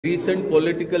Recent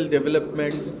political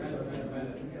developments,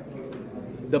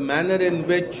 the manner in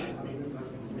which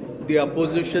the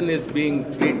opposition is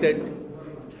being treated,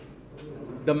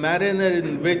 the manner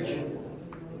in which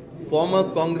former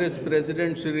Congress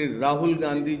President Shri Rahul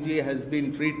Gandhi ji has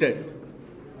been treated,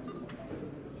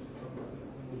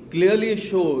 clearly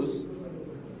shows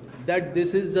that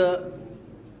this is an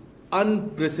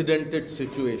unprecedented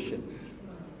situation.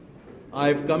 I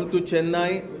have come to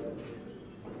Chennai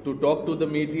to talk to the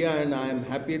media, and I am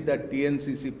happy that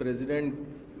TNCC President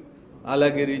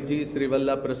Alagiri ji,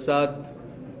 Srivalla Prasad,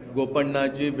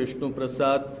 Gopanna ji, Vishnu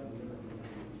Prasad,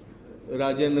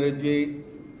 Rajendra ji,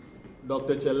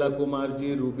 Dr. Chella Kumar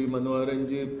ji, Ruby Manoharan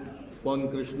ji, Pon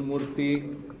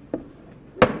Krishnamurthy,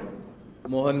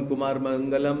 Mohan Kumar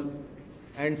Mangalam,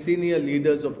 and senior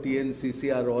leaders of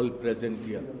TNCC are all present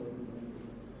here.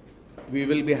 We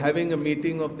will be having a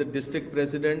meeting of the district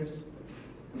presidents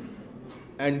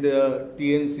and the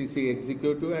TNCC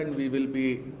executive, and we will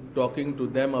be talking to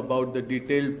them about the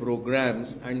detailed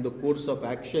programs and the course of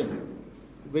action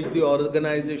which the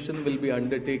organization will be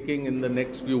undertaking in the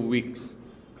next few weeks.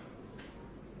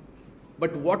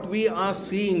 But what we are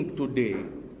seeing today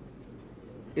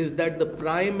is that the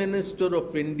Prime Minister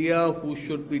of India, who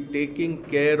should be taking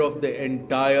care of the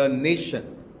entire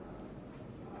nation,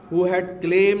 who had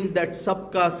claimed that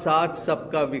Sabka Saath,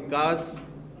 Sabka Vikas,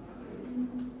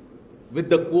 with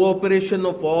the cooperation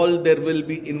of all, there will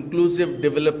be inclusive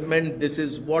development. This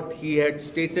is what he had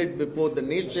stated before the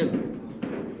nation,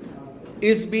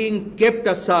 is being kept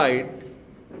aside,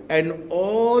 and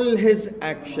all his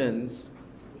actions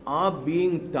are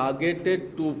being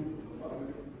targeted to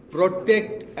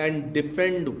protect and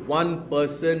defend one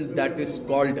person, that is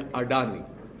called Adani.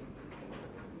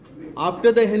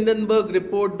 After the Hindenburg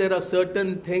report, there are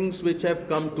certain things which have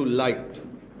come to light.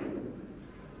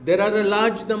 There are a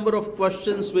large number of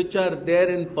questions which are there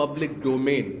in public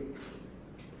domain.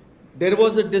 There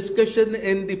was a discussion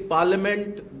in the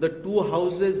parliament. The two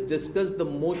houses discussed the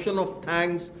motion of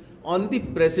thanks on the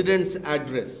president's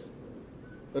address.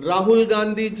 Rahul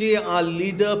Gandhi ji, our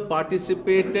leader,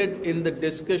 participated in the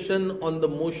discussion on the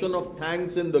motion of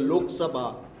thanks in the Lok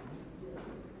Sabha,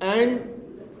 and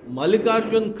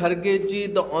Mallikarjun Kharge ji,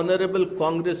 the Honorable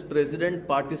Congress President,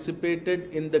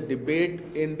 participated in the debate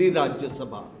in the Rajya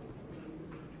Sabha.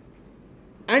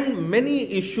 And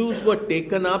many issues were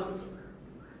taken up.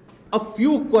 A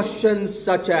few questions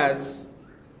such as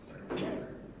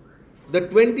the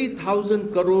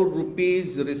 20,000 crore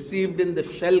rupees received in the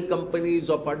shell companies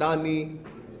of Adani,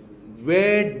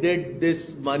 where did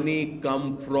this money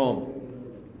come from?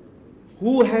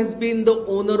 Who has been the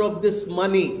owner of this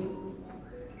money?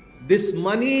 This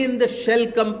money in the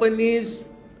shell companies,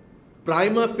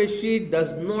 prima facie,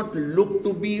 does not look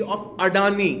to be of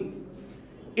Adani.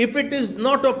 If it is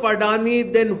not of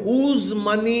Adani, then whose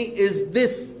money is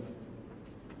this?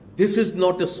 This is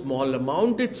not a small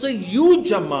amount, it's a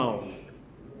huge amount.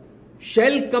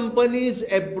 Shell companies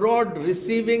abroad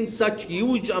receiving such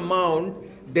huge amount,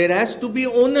 there has to be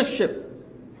ownership.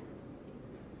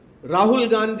 Rahul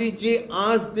Gandhi ji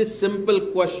asked this simple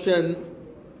question,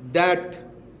 that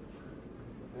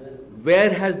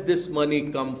where has this money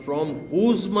come from?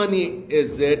 Whose money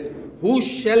is it? Whose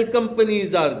shell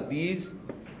companies are these?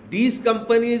 These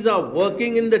companies are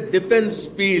working in the defense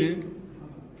field,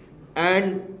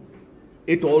 and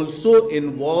it also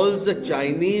involves a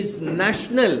Chinese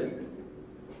national.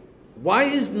 Why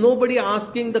is nobody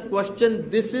asking the question?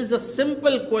 This is a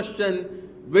simple question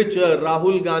which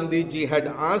Rahul Gandhi ji had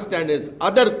asked, and his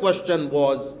other question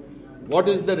was, what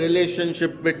is the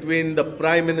relationship between the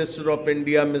Prime Minister of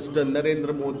India, Mr.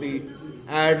 Narendra Modi,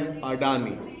 and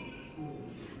Adani?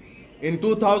 In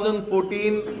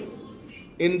 2014,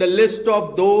 in the list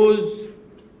of those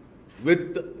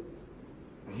with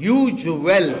huge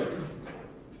wealth,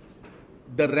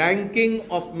 the ranking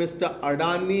of Mr.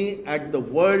 Adani at the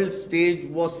world stage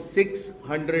was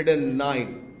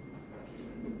 609.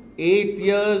 8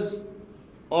 years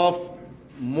of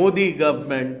Modi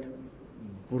government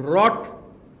brought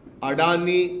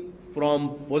Adani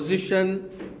from position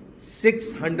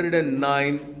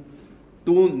 609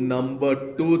 to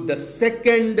number 2, the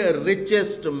second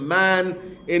richest man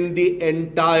in the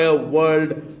entire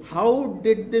world. How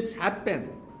did this happen?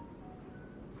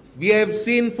 We have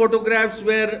seen photographs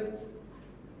where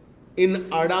in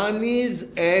Adani's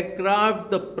aircraft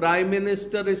the Prime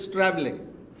Minister is traveling.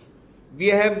 We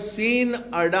have seen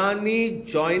Adani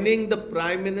joining the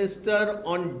Prime Minister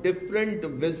on different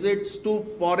visits to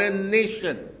foreign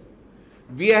nations.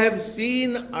 We have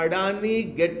seen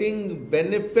Adani getting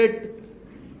benefit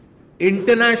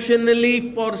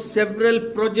internationally for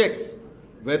several projects.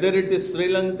 whether it is Sri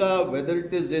Lanka, whether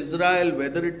it is Israel,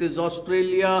 whether it is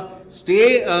Australia,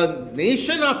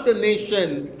 nation after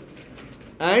nation.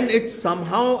 And it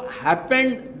somehow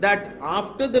happened that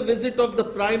after the visit of the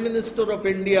Prime Minister of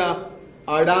India,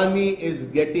 Adani is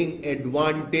getting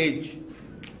advantage.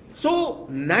 So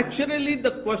naturally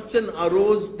the question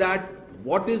arose that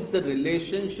what is the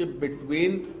relationship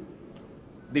between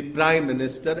the Prime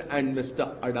Minister and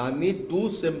Mr. Adani? Two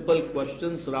simple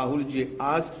questions Rahul ji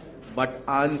asked, but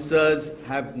answers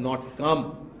have not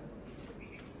come.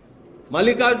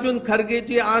 Mallikarjun Kharge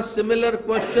ji asked similar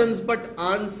questions, but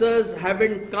answers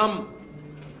haven't come.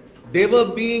 They were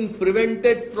being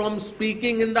prevented from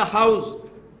speaking in the House.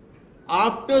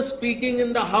 After speaking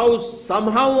in the House,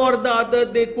 somehow or the other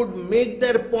they could make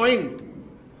their point.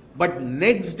 But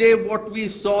next day what we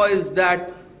saw is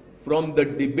that from the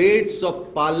debates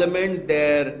of Parliament,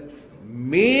 their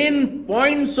main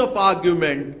points of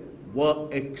argument were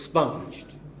expunged.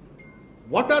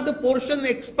 What are the portion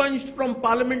expunged from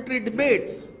parliamentary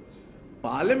debates?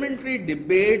 Parliamentary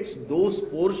debates, those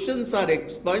portions are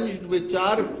expunged which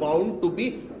are found to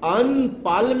be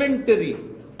unparliamentary,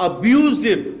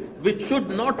 abusive, which should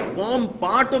not form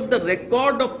part of the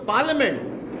record of Parliament.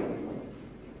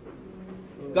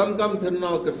 Come,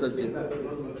 Thirunavakar Sarji.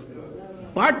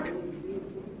 But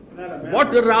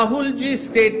what Rahul ji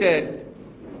stated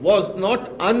was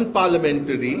not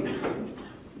unparliamentary.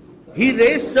 He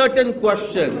raised certain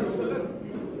questions.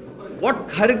 What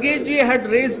Kharge ji had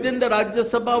raised in the Rajya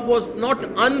Sabha was not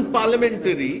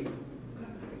unparliamentary.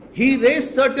 He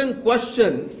raised certain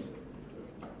questions.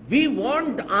 We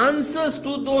want answers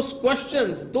to those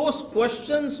questions. Those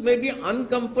questions may be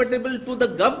uncomfortable to the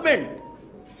government.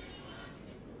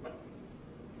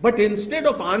 But instead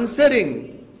of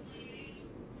answering,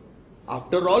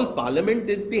 after all, Parliament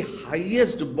is the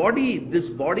highest body. This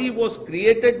body was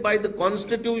created by the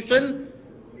Constitution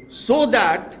so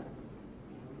that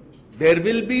there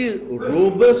will be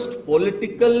robust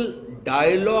political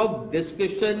dialogue,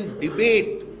 discussion,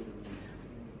 debate.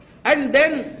 And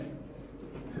then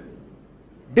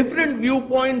different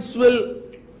viewpoints will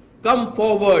come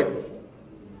forward.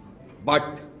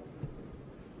 But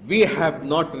we have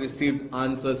not received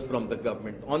answers from the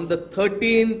government. On the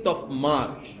 13th of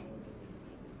March,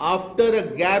 after a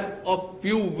gap of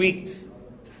few weeks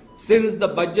since the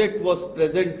budget was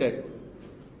presented,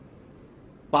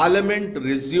 Parliament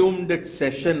resumed its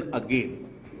session again.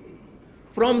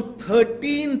 From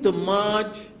 13th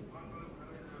March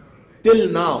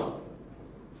till now,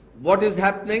 what is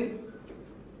happening?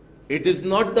 It is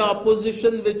not the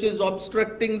opposition which is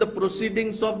obstructing the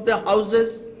proceedings of the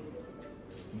houses.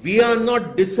 We are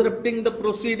not disrupting the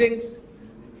proceedings.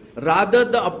 Rather,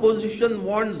 the opposition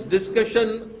wants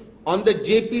discussion on the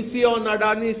JPC, on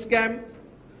Adani scam,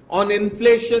 on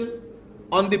inflation,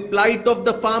 on the plight of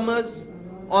the farmers,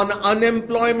 on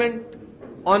unemployment,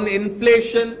 on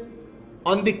inflation,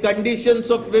 on the conditions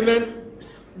of women.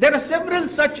 There are several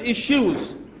such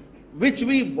issues which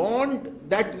we want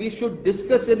that we should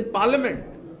discuss in Parliament.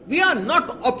 We are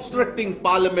not obstructing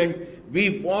Parliament.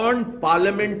 We want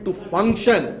Parliament to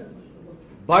function.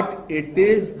 But it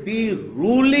is the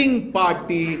ruling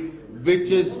party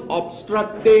which is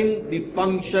obstructing the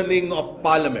functioning of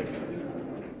Parliament.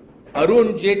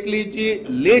 Arun Jaitley ji,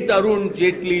 late Arun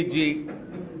Jaitley ji,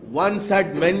 once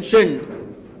had mentioned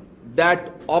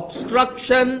that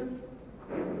obstruction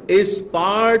is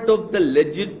part of the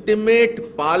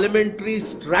legitimate parliamentary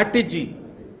strategy.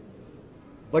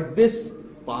 But this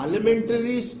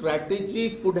parliamentary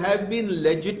strategy could have been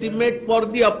legitimate for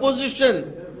the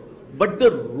opposition. But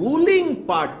the ruling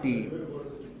party,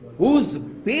 whose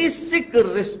basic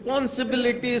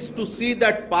responsibility is to see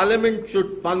that Parliament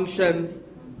should function,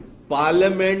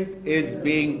 Parliament is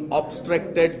being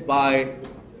obstructed by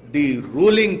the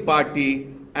ruling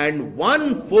party, and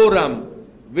one forum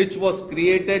which was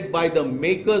created by the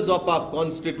makers of our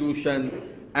Constitution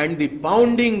and the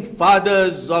founding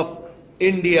fathers of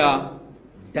India,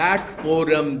 that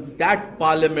forum, that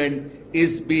Parliament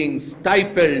is being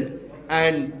stifled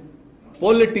and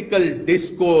political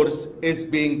discourse is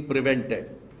being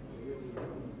prevented.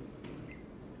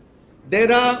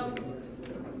 There are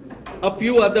a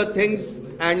few other things,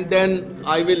 and then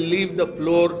I will leave the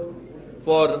floor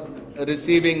for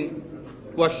receiving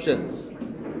questions.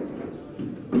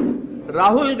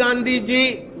 Rahul Gandhi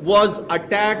ji was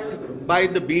attacked by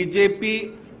the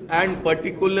BJP and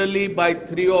particularly by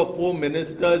 3 or 4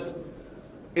 ministers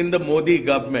in the Modi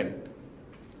government.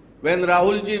 When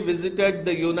Rahul ji visited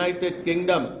the United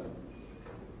Kingdom,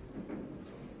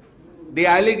 the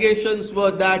allegations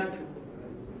were that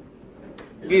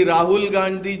Rahul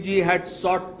Gandhi ji had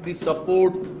sought the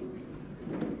support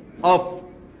of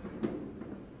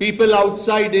people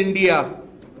outside India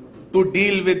to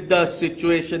deal with the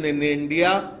situation in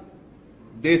India.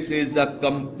 This is a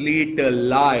complete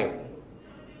lie.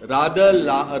 Rather,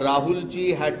 Rahul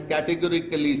ji had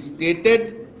categorically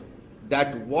stated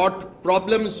that what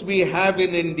problems we have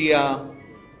in India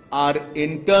are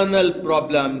internal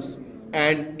problems,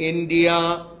 and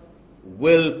India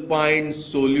will find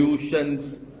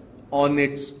solutions on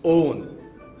its own.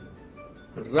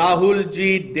 Rahul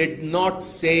ji did not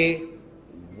say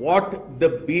what the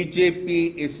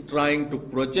BJP is trying to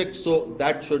project, so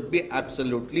that should be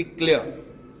absolutely clear.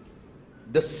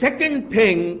 The second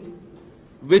thing,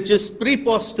 which is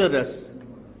preposterous,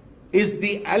 is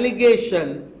the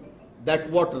allegation that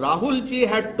what Rahul ji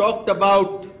had talked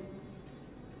about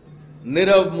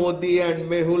Nirav Modi and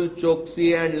Mehul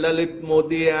Choksi and Lalit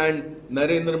Modi and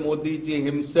Narendra Modi ji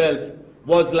himself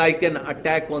was like an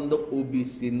attack on the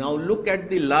OBC. Now look at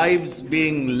the lives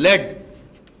being led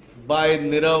by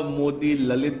Nirav Modi,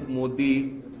 Lalit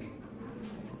Modi.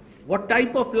 What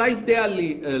type of life they are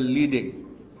leading?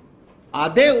 Are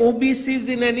they OBCs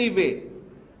in any way?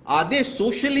 Are they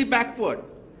socially backward?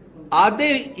 Are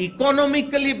they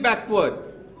economically backward?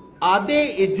 Are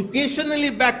they educationally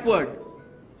backward?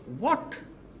 What?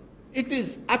 It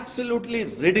is absolutely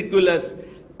ridiculous,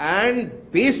 and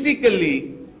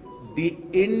basically the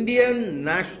Indian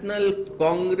National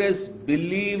Congress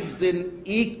believes in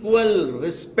equal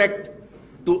respect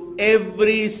to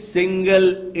every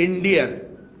single Indian.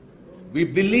 We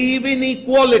believe in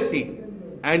equality,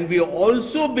 and we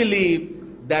also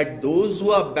believe that those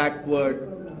who are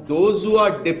backward, those who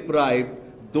are deprived,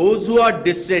 those who are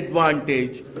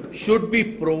disadvantaged should be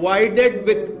provided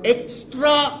with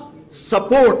extra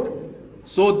support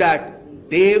so that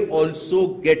they also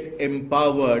get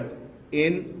empowered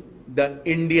in the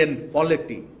Indian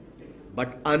polity.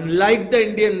 But unlike the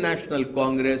Indian National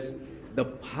Congress, the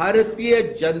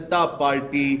Bharatiya Janata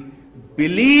Party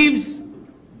believes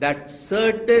that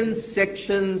certain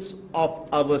sections of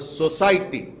our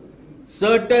society,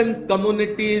 certain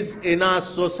communities in our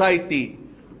society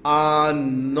are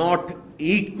not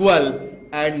equal,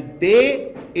 and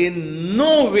they in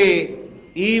no way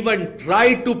even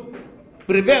try to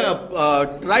pretend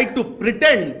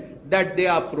that they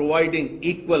are providing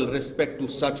equal respect to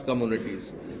such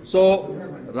communities. So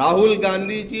Rahul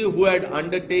Gandhi ji, who had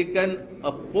undertaken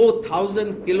a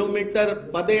 4,000-kilometer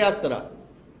Padayatra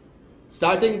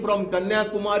starting from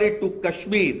Kanyakumari to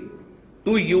Kashmir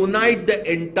to unite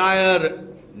the entire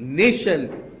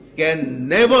nation, can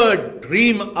never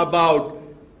dream about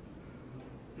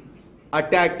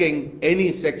attacking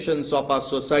any sections of our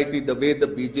society the way the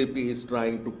BJP is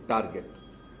trying to target.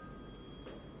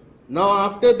 Now,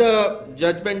 after the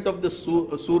judgment of the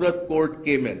Surat court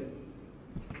came in,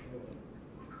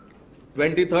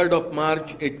 23rd of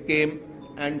March it came,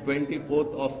 and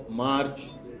 24th of March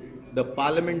the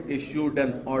Parliament issued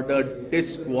an order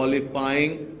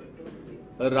disqualifying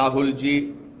Rahul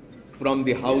ji from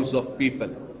the House of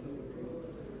People.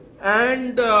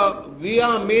 And we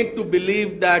are made to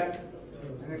believe that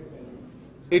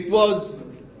it was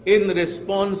in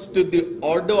response to the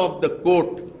order of the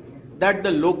court that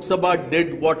the Lok Sabha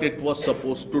did what it was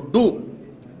supposed to do.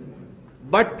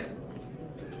 But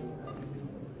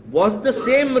was the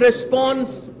same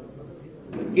response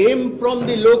came from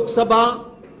the Lok Sabha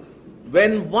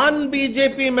when one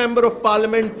BJP member of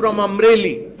Parliament from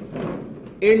Amreli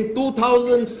in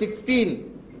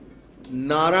 2016,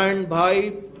 Narayan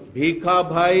Bhai Bhikha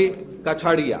Bhai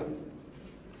Kachadia,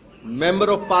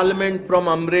 Member of Parliament from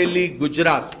Amreli,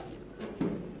 Gujarat,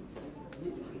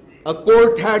 a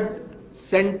court had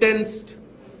sentenced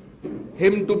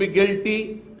him to be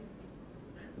guilty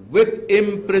with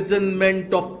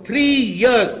imprisonment of 3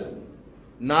 years.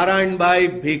 Narayan Bhai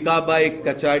Bhikha Bhai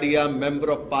Kachadia,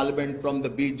 Member of Parliament from the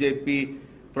BJP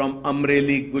from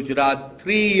Amreli, Gujarat,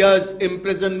 3 years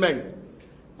imprisonment.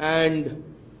 And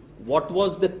what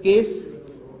was the case?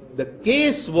 The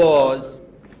case was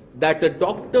that a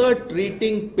doctor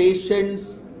treating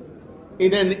patients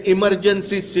in an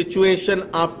emergency situation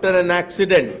after an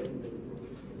accident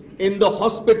in the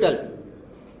hospital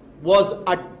was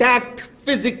attacked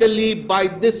physically by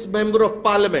this Member of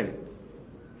Parliament.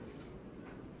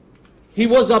 He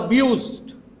was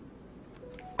abused,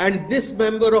 and this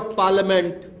Member of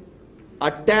Parliament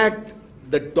attacked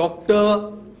the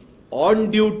doctor on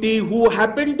duty who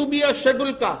happened to be a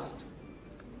scheduled caste.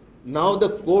 Now the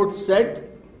court said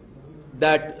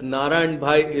that Narayan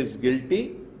Bhai is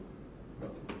guilty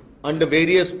under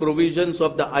various provisions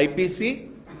of the IPC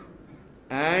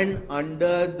and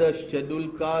under the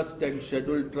Scheduled Caste and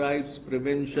Scheduled Tribes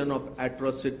Prevention of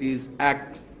Atrocities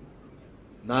Act.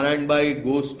 Narayan Bhai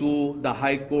goes to the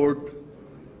High Court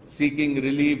seeking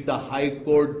relief. The High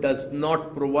Court does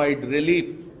not provide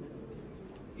relief.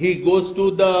 He goes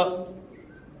to the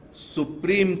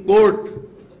Supreme Court.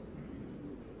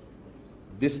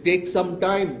 This takes some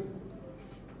time.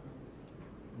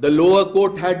 The lower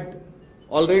court had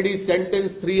already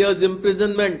sentenced 3 years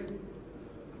imprisonment.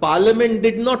 Parliament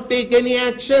did not take any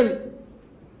action.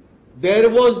 There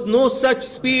was no such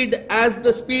speed as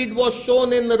the speed was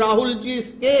shown in Rahul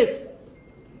Ji's case.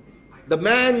 The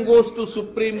man goes to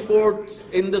Supreme Court.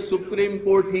 In the Supreme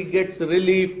Court, he gets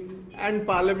relief, and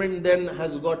Parliament then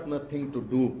has got nothing to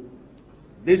do.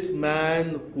 This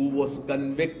man, who was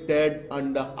convicted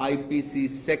under IPC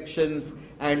sections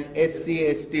and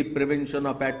SC/ST Prevention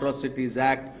of Atrocities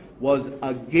Act, was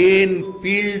again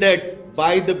fielded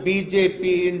by the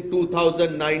BJP in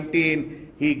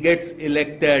 2019. He gets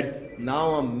elected.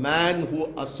 Now a man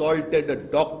who assaulted a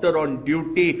doctor on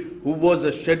duty who was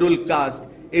a scheduled caste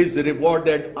is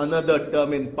rewarded another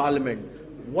term in Parliament.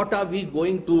 What are we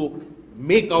going to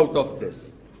make out of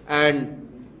this? And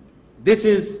this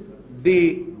is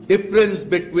the difference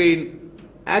between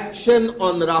action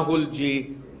on Rahul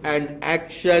Ji and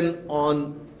action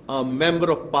on a member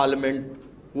of Parliament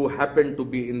who happened to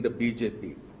be in the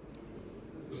BJP.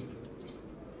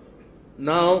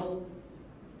 Now,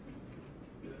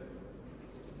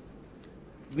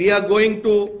 we are going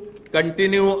to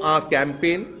continue our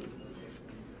campaign.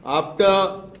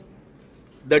 After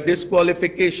the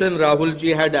disqualification, Rahul Ji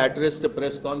had addressed a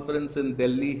press conference in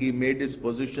Delhi. He made his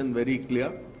position very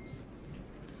clear.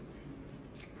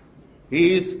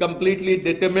 He is completely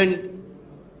determined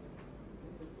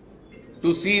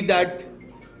to see that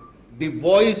the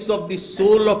voice of the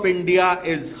soul of India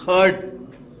is heard.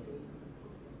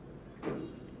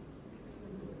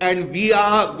 And we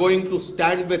are going to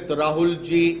stand with Rahul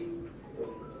Ji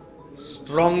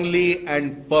strongly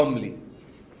and firmly.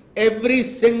 Every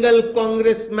single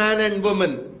congressman and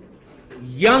woman,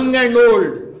 young and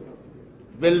old,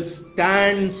 will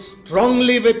stand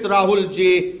strongly with Rahul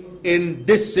Ji in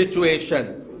this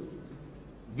situation.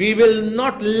 We will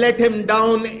not let him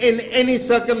down in any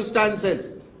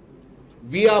circumstances.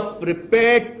 We are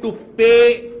prepared to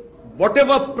pay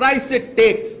whatever price it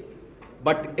takes.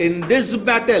 But in this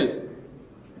battle,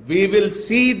 we will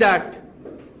see that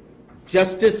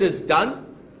justice is done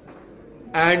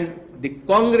and the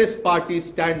Congress party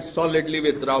stands solidly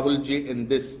with Rahul Ji in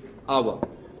this hour.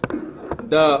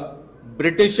 The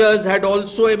Britishers had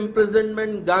also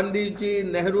imprisonment Gandhi Ji,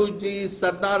 Nehru Ji,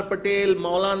 Sardar Patel,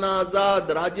 Maulana Azad,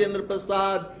 Rajendra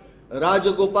Prasad,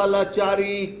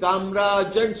 Rajagopalachari,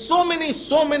 Kamraj, and so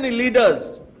many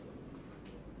leaders.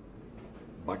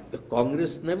 But the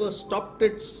Congress never stopped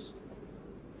its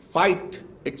fight,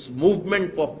 its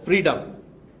movement for freedom.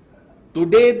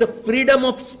 Today, the freedom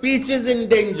of speech is in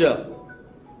danger.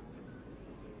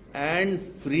 And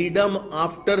freedom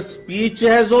after speech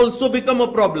has also become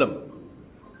a problem.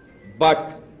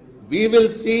 But we will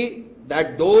see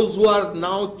that those who are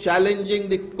now challenging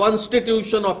the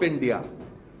Constitution of India,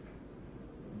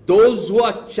 those who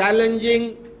are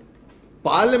challenging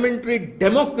parliamentary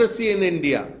democracy in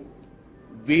India,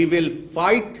 we will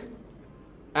fight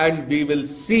and we will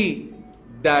see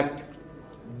that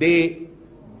they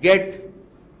get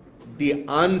the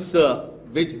answer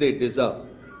which they deserve.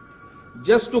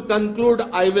 Just to conclude,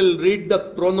 I will read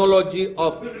the chronology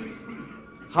of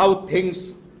how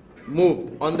things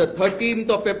moved. On the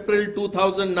 13th of April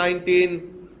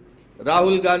 2019,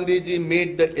 Rahul Gandhi ji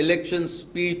made the election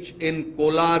speech in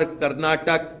Kolar,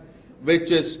 Karnataka,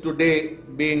 which is today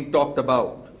being talked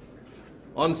about.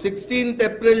 On 16th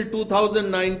April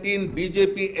 2019,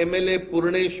 BJP MLA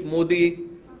Purnesh Modi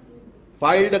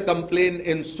filed a complaint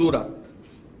in Surat.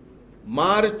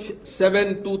 March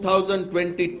 7,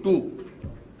 2022,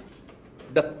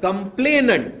 the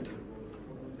complainant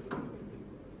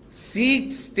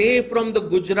seeks stay from the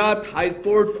Gujarat High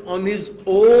Court on his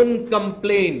own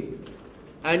complaint,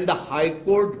 and the High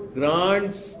Court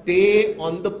grants stay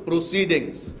on the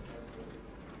proceedings.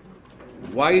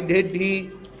 Why did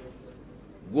he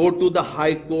go to the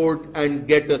High Court and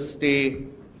get a stay?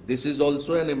 This is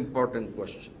also an important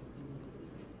question.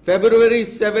 February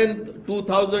 7th,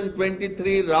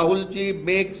 2023, Rahul Ji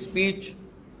makes speech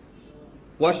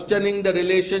questioning the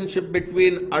relationship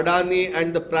between Adani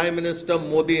and the Prime Minister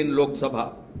Modi in Lok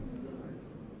Sabha.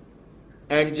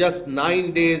 And just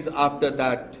 9 days after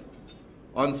that,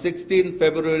 on 16th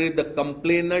February, the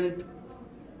complainant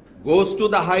goes to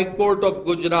the High Court of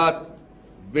Gujarat,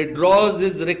 withdraws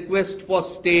his request for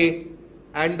stay,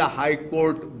 and the High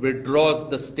Court withdraws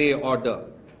the stay order.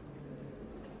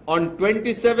 On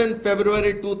 27th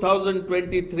February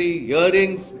 2023,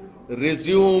 hearings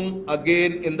resume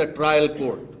again in the trial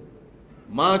court.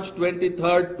 March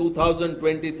 23rd,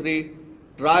 2023,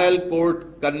 trial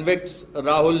court convicts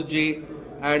Rahul ji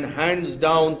and hands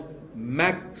down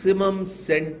maximum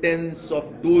sentence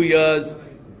of 2 years.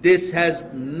 This has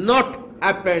not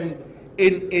happened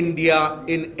in India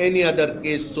in any other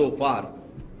case so far.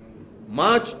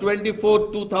 March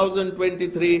 24,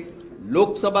 2023,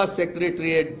 Lok Sabha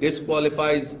Secretariat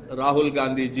disqualifies Rahul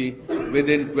Gandhi ji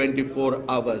within 24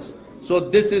 hours. So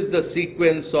this is the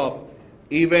sequence of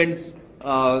events,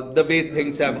 the way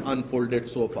things have unfolded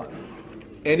so far.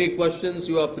 Any questions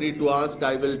you are free to ask.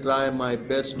 I will try my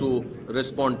best to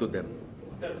respond to them.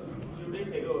 Sir, a few days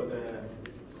ago, the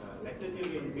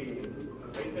Executive MP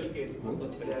Faisal case,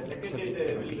 the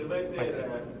Secretary will revise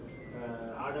their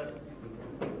order.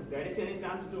 There is any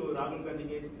chance to Rahul Gandhi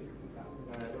case?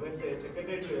 The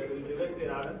Secretary will revise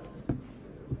their order?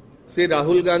 See,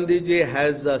 Rahul Gandhi ji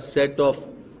has a set of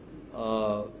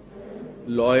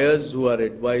lawyers who are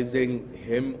advising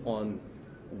him on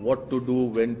what to do,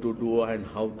 when to do and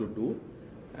how to do,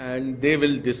 and they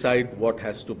will decide what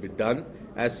has to be done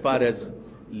as far as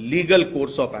legal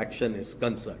course of action is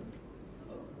concerned.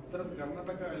 Sir,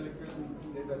 Karnataka election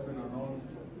date has been announced,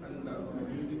 and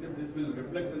do you think that this will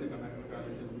reflect in the Karnataka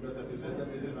election? Because as you said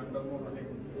that this is an undemocratic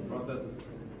process.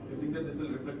 Do you think that this will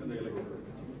reflect in the election?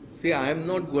 See, I am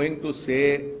not going to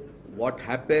say what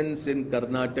happens in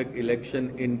Karnataka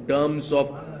election in terms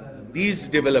of these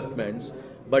developments,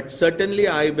 but certainly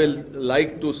I will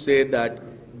like to say that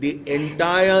the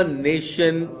entire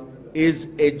nation is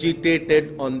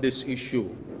agitated on this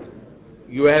issue.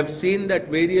 You have seen that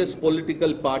various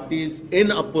political parties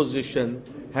in opposition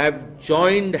have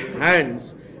joined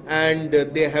hands and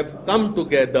they have come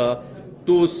together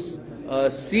to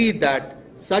see that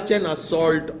such an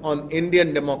assault on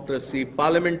Indian democracy,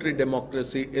 parliamentary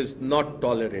democracy, is not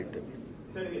tolerated.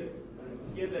 Sir,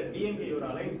 here the DMK, your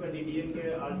alliance party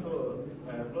DMK also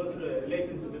close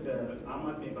relations with the Aam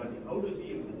Aadmi party. How do you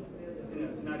see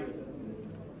the scenario, sir?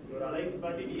 Your alliance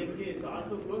party DMK is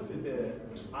also close with the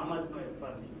Aam Aadmi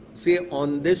party. See,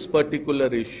 on this particular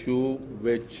issue,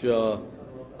 which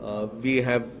we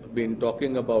have been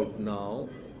talking about now,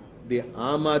 the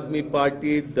Aam Aadmi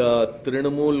Party, the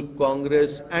Trinamool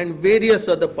Congress and various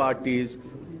other parties,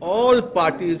 all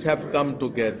parties have come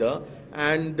together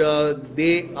and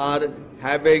they are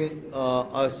having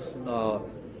a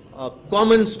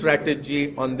common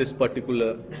strategy on this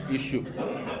particular issue.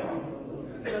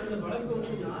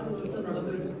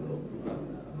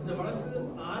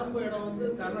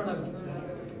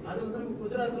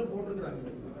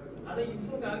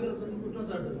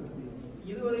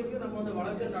 இதுவரைக்கும் நம்ம அந்த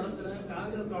வழக்கை நடத்தின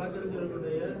காங்கிரஸ்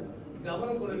வழக்கறிஞர்களுடைய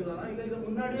கவனம் குறைவுதானா இல்ல இது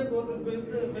முன்னாடியே கோர்ட்டுக்கு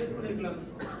போயிட்டு பேஸ் பண்ணிருக்கலாம்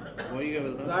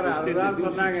சார் அதுதான்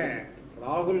சொன்னாங்க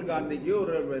ராகுல் காந்திக்கு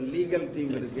ஒரு லீகல்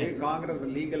டீம் இருக்கு காங்கிரஸ்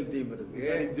லீகல் டீம்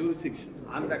இருக்கு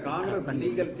அந்த காங்கிரஸ்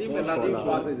லீகல் டீம் எல்லாத்தையும்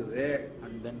பார்த்துக்குது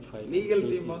லீகல்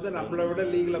டீம் வந்து நம்மளை விட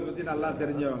லீகலை பத்தி நல்லா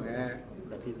தெரிஞ்சவங்க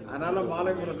அதனால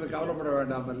மாலை முரசு கவலைப்பட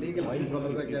வேண்டாம் லீகல் டீம்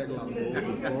சொல்றதை கேட்கலாம்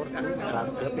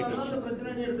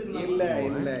இல்ல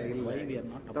இல்ல இல்ல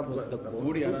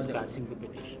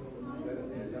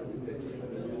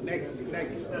நெக்ஸ்ட்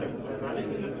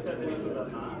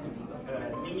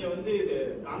நீங்க வந்து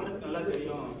காங்கிரஸ் நல்லா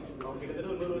தெரியும் அவங்க கிட்டத்தட்ட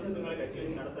 100 வருஷத்துக்கு மேல கட்சி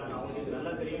வச்சு நடத்துறாங்க அவங்களுக்கு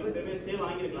நல்லா தெரியும் எப்பவுமே ஸ்டே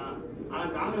வாங்கிருக்கலாம் ஆனா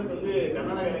காங்கிரஸ் வந்து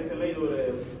கர்நாடகா எலெக்ஷன்ல இது ஒரு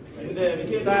இந்த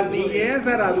விஷயம் சார் நீங்க ஏன்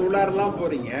சார் அது உள்ளாரெல்லாம்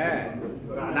போறீங்க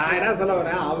நான் என்ன சொல்ல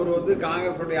வரேன் அவர் வந்து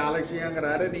காங்கிரஸுடைய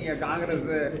அலட்சியங்கிறாரு நீங்க காங்கிரஸ்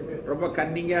ரொம்ப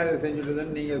கன்னிங்கா அதை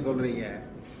செஞ்சுட்டுதுன்னு நீங்க சொல்றீங்க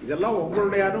இதெல்லாம்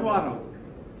உங்களுடைய அனுமானம்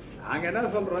நாங்க என்ன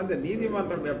சொல்றோம் இந்த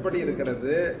நீதிமன்றம் எப்படி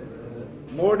இருக்கிறது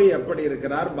மோடி எப்படி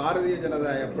இருக்கிறார் பாரதிய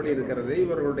ஜனதா எப்படி இருக்கிறது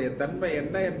இவர்களுடைய தன்மை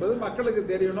என்ன என்பது மக்களுக்கு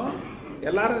தெரியணும்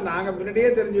எல்லாரும் நாங்க முன்னாடியே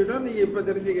தெரிஞ்சுக்கிட்டோம் நீங்க இப்ப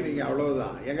தெரிஞ்சுக்கிறீங்க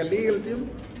அவ்வளவுதான் எங்க லீகல் டீம்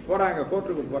போறாங்க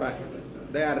கோர்ட்டுக்கு போறாங்க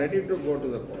they are ready to go to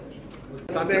the court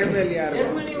சந்தேகமே இல்லையா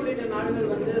ஜெர்மனி உள்ளிட்ட நாடுகள்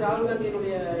வந்து ராகுல்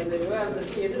காந்தியினுடைய இந்த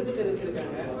விவகாரத்துக்கு எதிர்ப்பு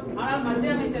தெரிவிச்சிருக்காங்க ஆனால் மத்திய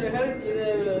அமைச்சர்கள்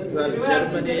sir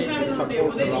Germany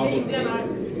supports Rahul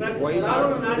why not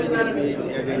BJP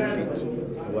against it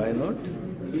Why not?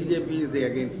 BJP is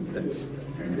against that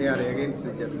they are against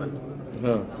German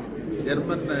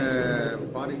German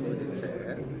foreign minister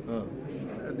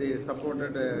they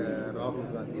supported Rahul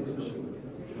Gandhi's issue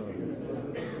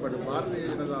but Bharatiya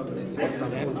Janata minister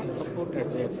supported.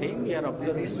 They are saying we are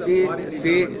observing.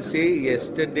 See,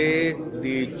 yesterday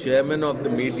the chairman of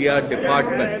the media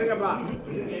department,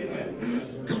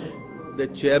 the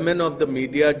chairman of the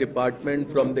media department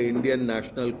from the Indian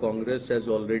National Congress has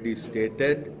already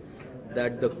stated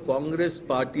that the Congress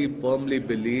party firmly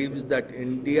believes that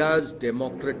India's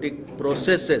democratic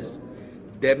processes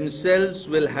themselves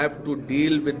will have to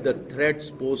deal with the threats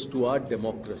posed to our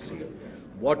democracy.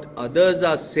 What others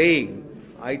are saying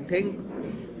I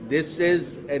think this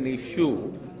is an issue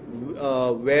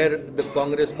where the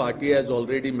Congress party has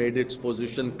already made its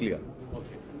position clear.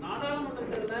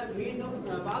 நாடாளுமன்றத்தில் மீண்டும்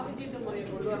வாக்குச்சீட்டு முறையை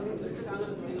கொண்டு வரணும்னு சொல்லிட்டு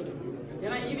காங்கிரஸ் முடிவு.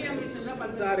 ஏன்னா EVM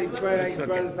மிஷின்ல சார்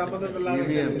இப்ப சம்பந்தம் இல்லாத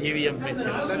EVM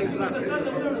machines.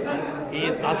 He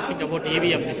is asking about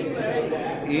EVM machines.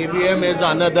 EVM is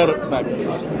another matter.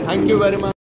 Thank you very much.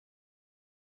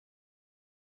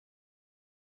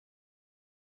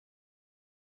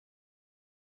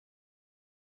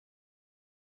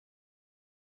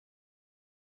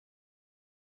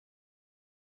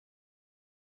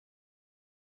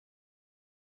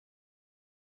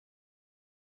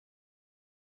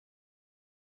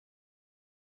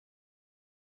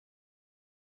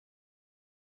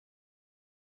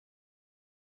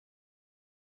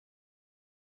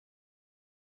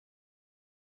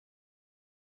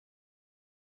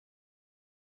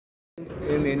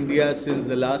 In India since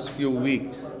the last few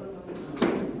weeks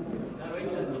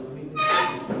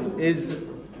is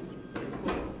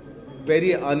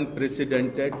very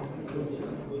unprecedented.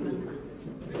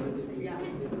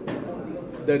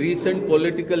 The recent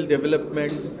political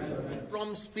developments from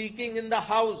speaking in the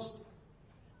House,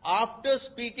 after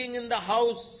speaking in the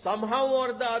House, somehow or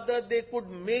the other they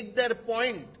could make their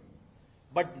point.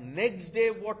 But next day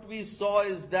what we saw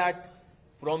is that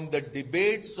from the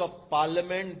debates of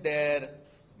Parliament, their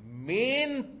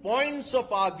main points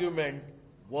of argument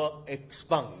were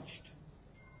expunged.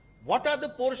 What are the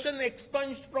portion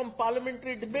expunged from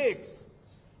parliamentary debates?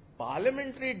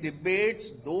 Parliamentary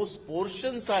debates, those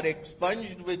portions are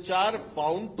expunged which are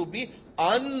found to be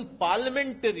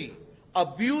unparliamentary,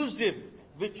 abusive,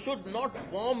 which should not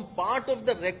form part of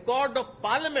the record of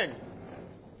Parliament.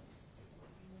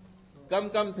 Come,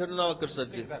 Thirunavakar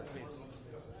Sarji.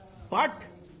 But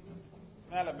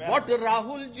what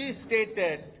Rahul ji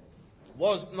stated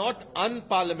was not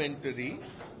unparliamentary.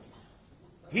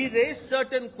 He raised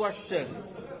certain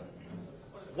questions.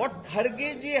 What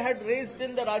Kharge ji had raised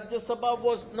in the Rajya Sabha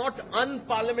was not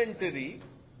unparliamentary.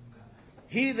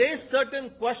 He raised certain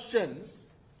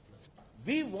questions.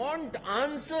 We want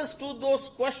answers to those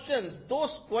questions.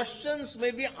 Those questions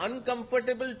may be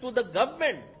uncomfortable to the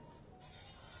government.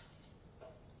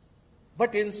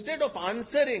 But instead of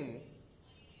answering,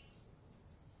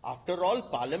 after all,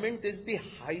 Parliament is the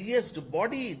highest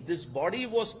body. This body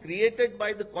was created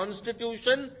by the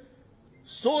Constitution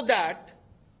so that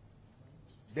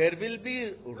there will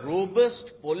be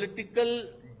robust political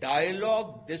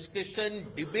dialogue, discussion,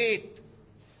 debate.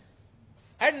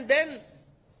 And then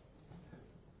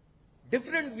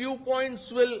different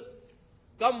viewpoints will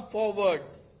come forward.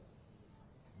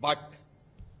 But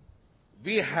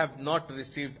we have not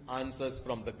received answers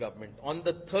from the government. On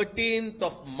the 13th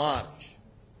of March,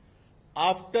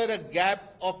 after a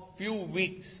gap of few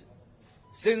weeks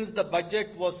since the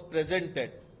budget was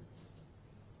presented,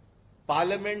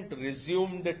 Parliament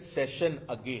resumed its session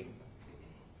again.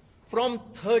 From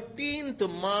 13th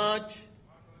March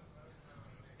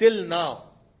till now,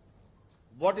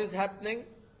 what is happening?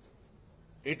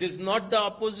 It is not the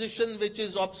opposition which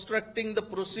is obstructing the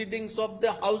proceedings of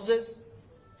the houses.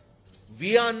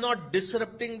 We are not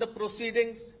disrupting the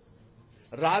proceedings.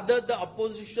 Rather, the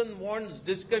opposition wants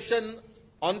discussion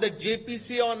on the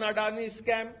JPC on Adani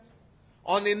scam,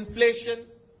 on inflation,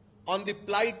 on the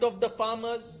plight of the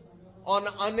farmers, on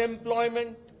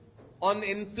unemployment, on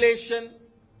inflation,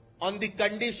 on the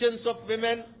conditions of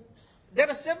women. There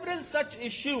are several such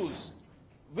issues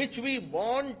which we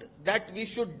want that we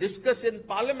should discuss in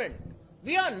Parliament.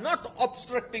 We are not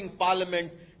obstructing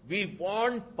Parliament. We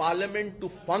want Parliament to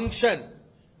function.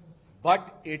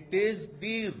 But it is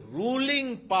the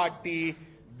ruling party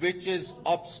which is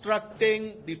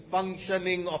obstructing the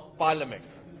functioning of Parliament.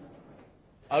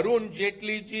 Arun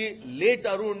Jaitley ji, late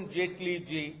Arun Jaitley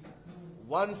ji,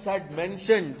 once had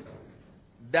mentioned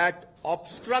that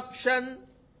obstruction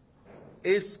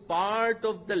is part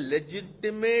of the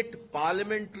legitimate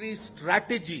parliamentary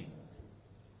strategy.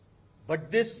 But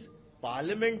this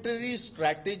parliamentary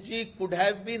strategy could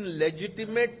have been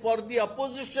legitimate for the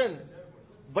opposition.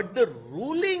 But the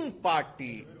ruling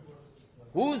party,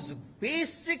 whose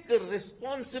basic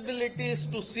responsibility is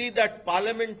to see that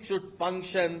Parliament should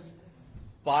function,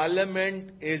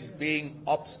 Parliament is being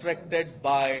obstructed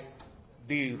by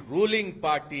the ruling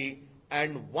party,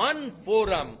 and one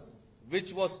forum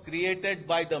which was created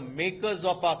by the makers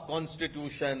of our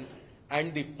Constitution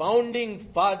and the founding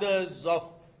fathers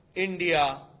of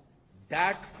India,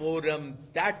 that forum,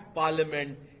 that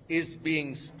Parliament is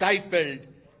being stifled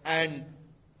and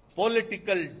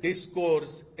political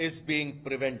discourse is being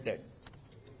prevented.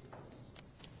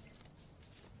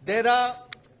 There are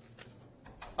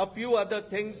a few other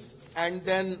things and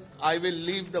then I will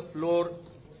leave the floor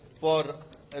for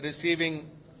receiving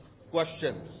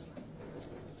questions.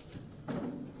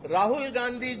 Rahul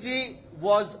Gandhi ji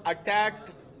was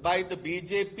attacked by the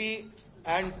BJP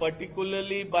and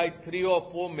particularly by 3 or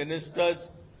 4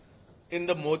 ministers in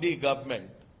the Modi government.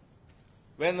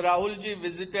 When Rahul ji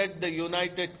visited the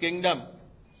United Kingdom,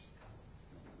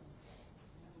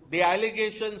 the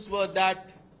allegations were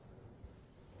that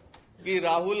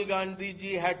Rahul Gandhi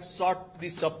ji had sought the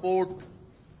support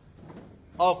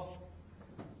of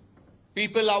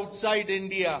people outside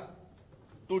India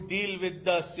to deal with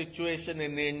the situation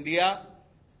in India.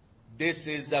 This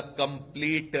is a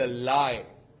complete lie.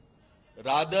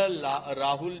 Rather,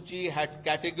 Rahul ji had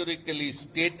categorically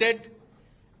stated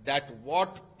that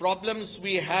what problems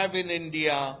we have in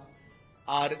India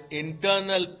are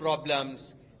internal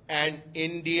problems, and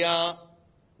India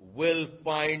will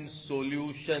find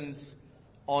solutions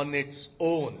on its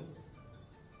own.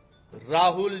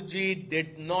 Rahul ji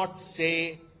did not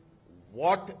say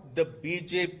what the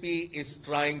BJP is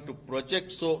trying to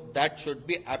project, so that should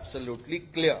be absolutely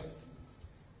clear.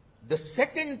 The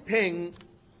second thing,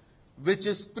 which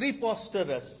is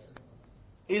preposterous,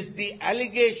 is the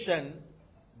allegation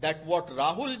that what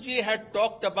Rahul ji had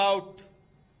talked about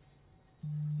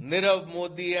Nirav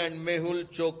Modi and Mehul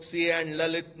Choksi and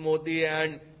Lalit Modi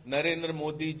and Narendra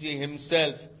Modi ji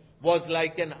himself was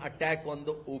like an attack on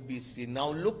the OBC.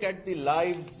 Now look at the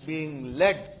lives being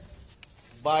led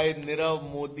by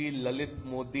Nirav Modi, Lalit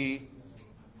Modi.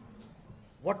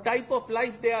 What type of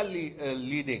life they are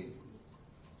leading?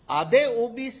 Are they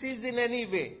OBCs in any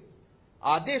way?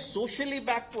 Are they socially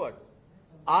backward?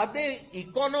 Are they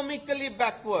economically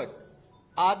backward?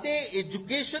 Are they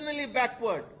educationally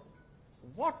backward?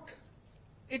 What?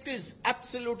 It is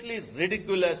absolutely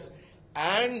ridiculous,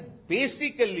 and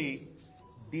basically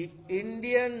the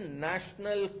Indian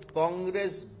National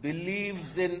Congress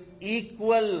believes in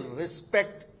equal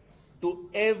respect to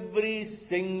every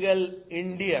single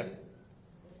Indian.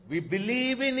 We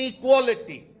believe in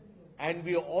equality, and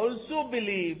we also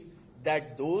believe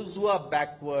that those who are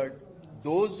backward,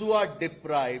 those who are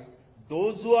deprived,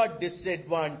 those who are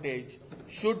disadvantaged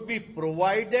should be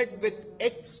provided with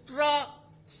extra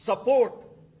support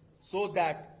so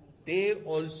that they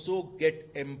also get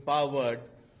empowered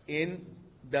in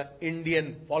the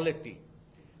Indian polity.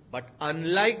 But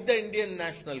unlike the Indian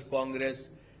National Congress,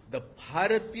 the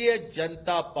Bharatiya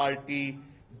Janata Party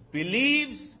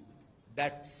believes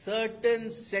that certain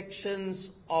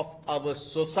sections of our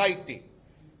society,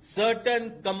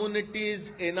 certain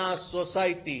communities in our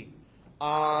society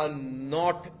are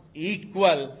not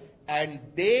equal, and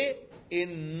they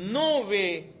in no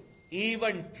way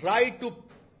even try to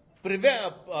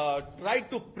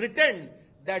pretend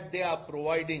that they are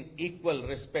providing equal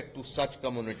respect to such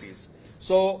communities.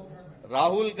 So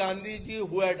Rahul Gandhi ji,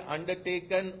 who had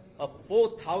undertaken a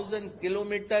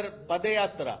 4,000-kilometer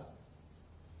Padayatra,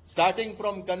 starting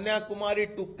from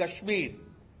Kanyakumari to Kashmir,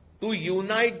 to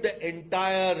unite the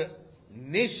entire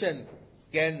nation,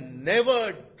 can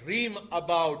never dream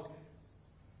about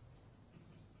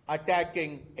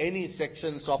attacking any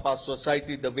sections of our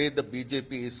society the way the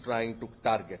BJP is trying to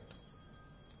target.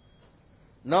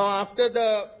 Now, after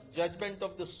the judgment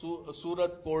of the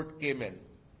Surat court came in,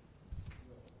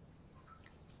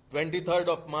 23rd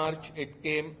of March it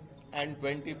came, and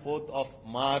 24th of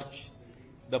March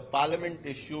the Parliament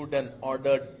issued an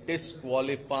order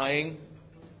disqualifying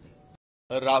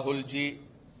Rahul ji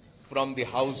from the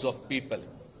House of People.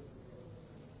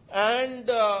 And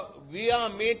we are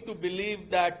made to believe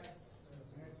that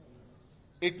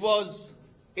it was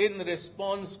in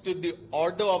response to the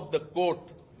order of the court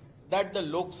that the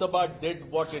Lok Sabha did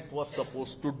what it was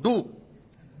supposed to do.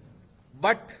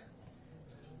 But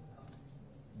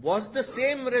was the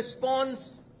same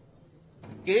response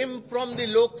came from the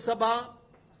Lok Sabha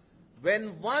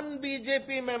when one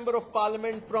BJP member of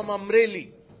Parliament from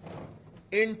Amreli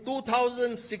in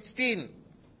 2016,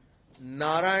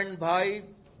 Narayan Bhai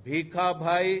Bhikha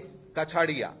Bhai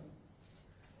Kachadia,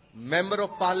 Member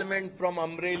of Parliament from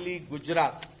Amreli,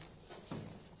 Gujarat,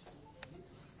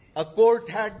 a court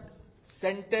had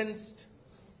sentenced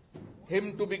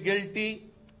him to be guilty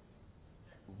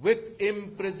with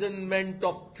imprisonment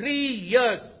of 3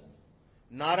 years.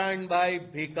 Narayan Bhai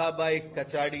Bhikha Bhai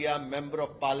Kachadia, Member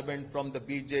of Parliament from the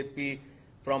BJP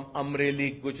from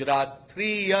Amreli, Gujarat, 3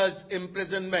 years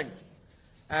imprisonment.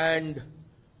 And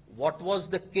what was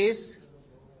the case?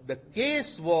 The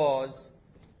case was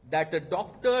that a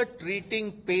doctor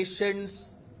treating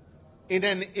patients in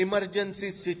an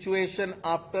emergency situation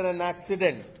after an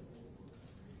accident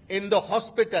in the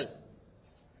hospital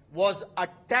was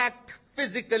attacked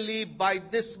physically by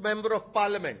this Member of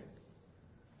Parliament.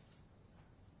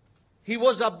 he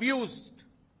was abused.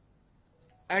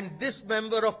 And this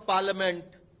member of parliament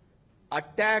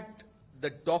attacked the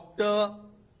doctor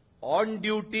on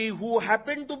duty who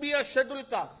happened to be a scheduled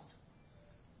caste.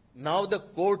 Now the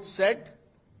court said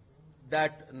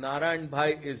that Narayan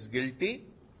Bhai is guilty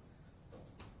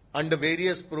under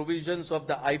various provisions of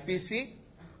the IPC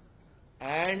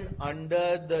and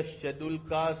under the Scheduled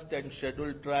Caste and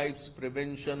Scheduled Tribes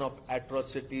Prevention of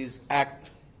Atrocities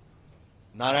Act.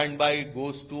 Narayan Bhai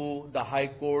goes to the High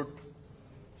Court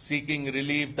seeking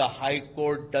relief. The High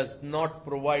Court does not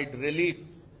provide relief.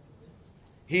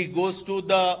 He goes to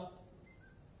the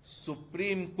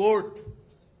Supreme Court.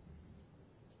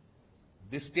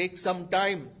 This takes some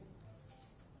time.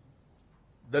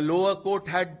 The lower court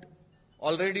had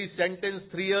already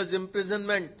sentenced 3 years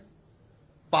imprisonment.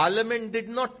 Parliament did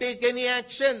not take any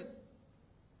action.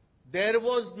 There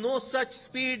was no such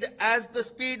speed as the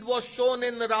speed was shown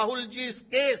in Rahulji's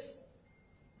case.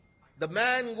 The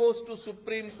man goes to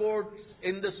Supreme Court.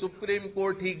 In the Supreme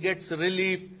Court, he gets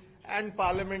relief, and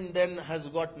Parliament then has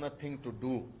got nothing to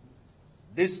do.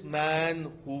 This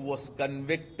man who was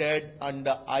convicted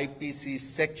under IPC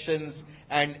sections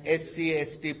and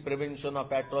SC/ST Prevention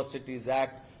of Atrocities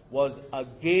Act was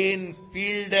again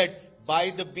fielded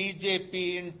by the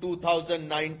BJP in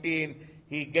 2019.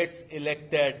 He gets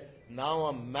elected. Now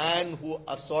a man who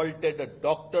assaulted a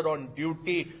doctor on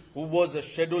duty who was a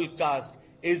scheduled caste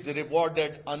is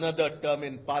rewarded another term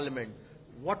in Parliament.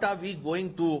 What are we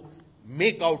going to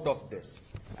make out of this?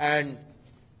 And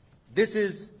this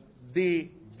is the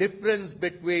difference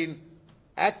between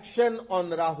action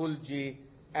on Rahulji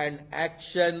and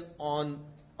action on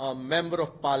a member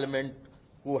of Parliament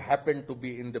who happened to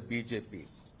be in the BJP.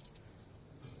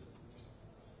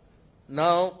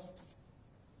 Now,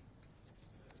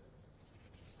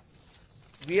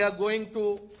 we are going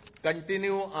to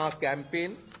continue our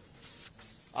campaign.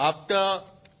 After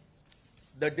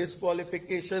the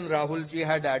disqualification, Rahulji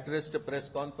had addressed a press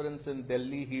conference in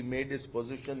Delhi. He made his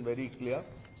position very clear.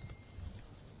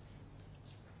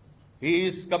 He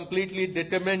is completely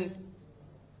determined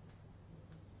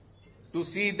to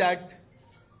see that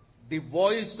the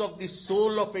voice of the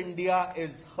soul of India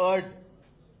is heard.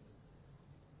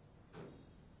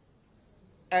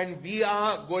 And we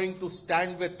are going to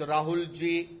stand with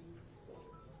Rahulji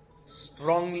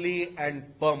strongly and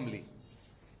firmly.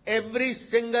 Every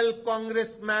single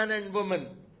congressman and woman,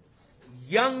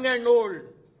 young and old,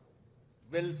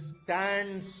 will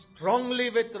stand strongly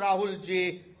with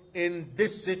Rahulji in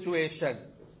this situation.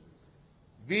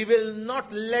 We will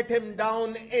not let him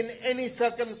down in any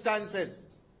circumstances.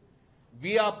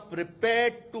 We are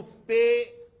prepared to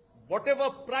pay whatever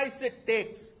price it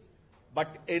takes.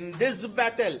 But in this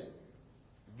battle,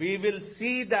 we will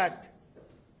see that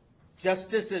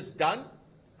justice is done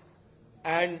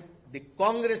and the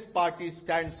Congress party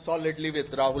stands solidly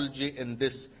with Rahulji in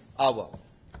this hour.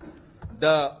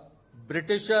 The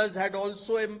Britishers had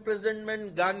also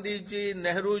imprisonment Gandhiji,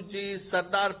 Nehruji,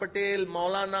 Sardar Patel,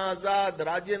 Maulana Azad,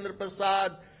 Rajendra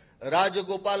Prasad,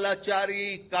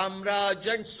 Rajagopalachari,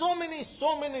 Kamraj, and so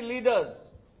many leaders.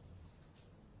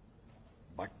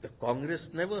 But the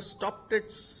Congress never stopped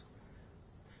its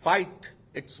fight,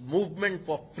 its movement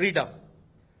for freedom.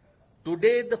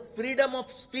 Today, the freedom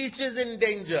of speech is in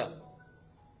danger.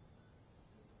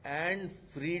 And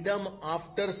freedom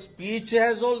after speech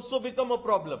has also become a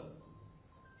problem.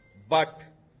 But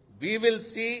we will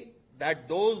see that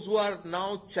those who are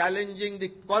now challenging the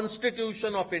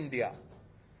Constitution of India,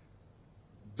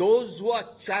 those who are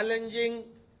challenging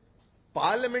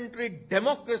parliamentary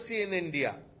democracy in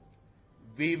India,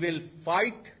 we will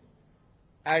fight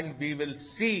and we will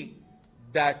see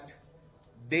that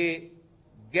they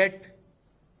get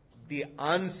the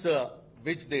answer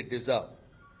which they deserve.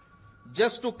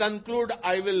 Just to conclude,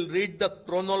 I will read the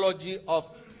chronology of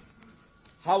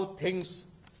how things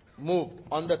moved.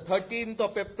 On the 13th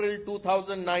of April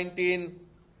 2019,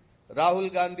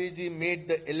 Rahul Gandhi ji made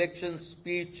the election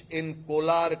speech in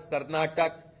Kolar,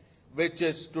 Karnataka, which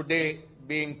is today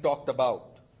being talked about.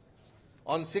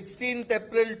 On 16th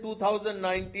April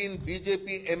 2019,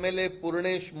 BJP MLA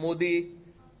Purnesh Modi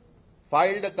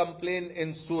filed a complaint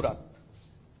in Surat.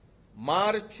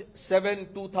 March 7,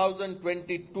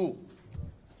 2022,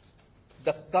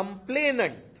 the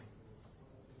complainant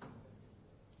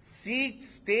seeks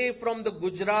stay from the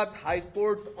Gujarat High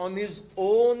Court on his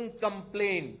own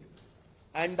complaint,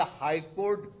 and the High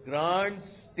Court grants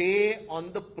stay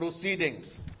on the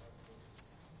proceedings.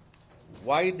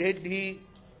 Why did he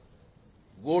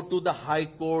go to the High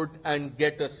Court and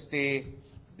get a stay?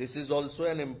 This is also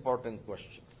an important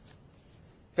question.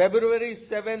 February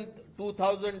 7th,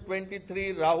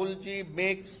 2023, Rahul ji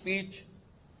makes speech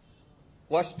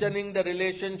questioning the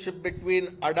relationship between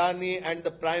Adani and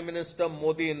the Prime Minister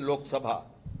Modi in Lok Sabha.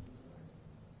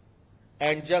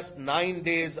 And just 9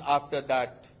 days after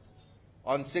that,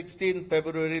 on 16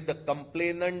 February, the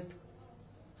complainant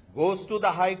goes to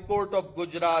the High Court of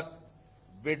Gujarat,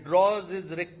 withdraws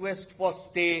his request for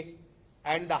stay,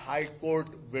 and the High Court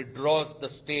withdraws the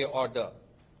stay order.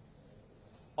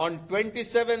 On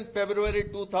 27 February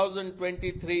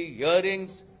 2023,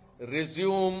 hearings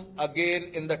resume again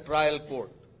in the trial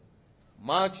court.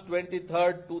 March 23,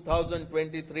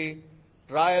 2023,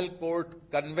 trial court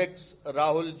convicts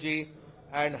Rahul ji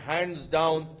and hands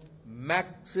down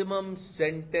maximum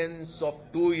sentence of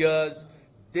 2 years.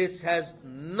 This has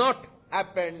not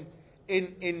happened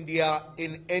in India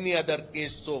in any other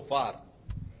case so far.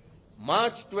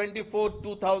 March 24,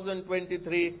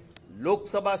 2023, Lok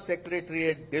Sabha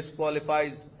Secretariat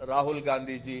disqualifies Rahul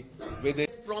Gandhi ji with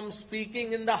it from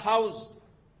speaking in the House.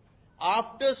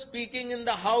 After speaking in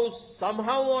the House,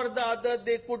 somehow or the other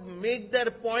they could make their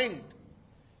point.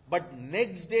 But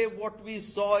next day what we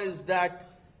saw is that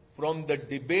from the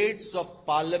debates of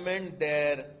Parliament,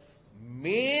 their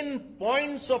main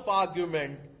points of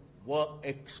argument were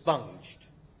expunged.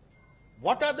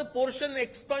 What are the portions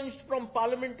expunged from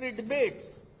parliamentary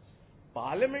debates?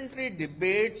 Parliamentary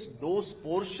debates, those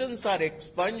portions are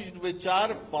expunged which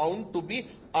are found to be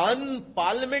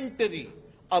unparliamentary,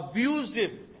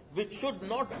 abusive, which should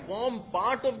not form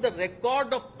part of the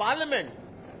record of Parliament.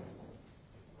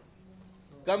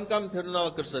 Come,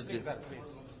 Thirunavakar Sarji.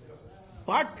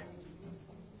 But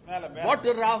what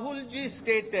Rahul ji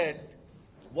stated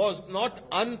was not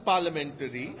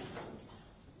unparliamentary.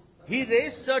 He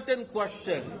raised certain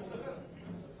questions.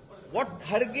 What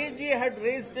Kharge ji had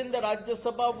raised in the Rajya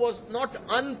Sabha was not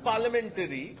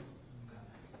unparliamentary.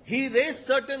 He raised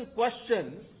certain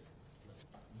questions.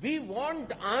 We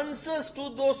want answers to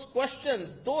those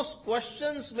questions. Those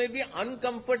questions may be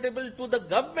uncomfortable to the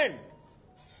government.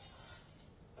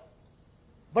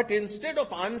 But instead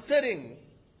of answering,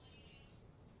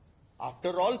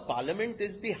 after all, Parliament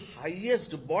is the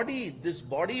highest body. This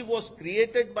body was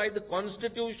created by the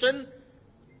Constitution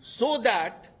so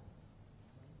that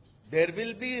there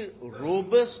will be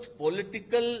robust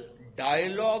political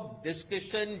dialogue,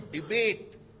 discussion,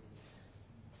 debate.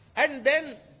 And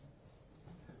then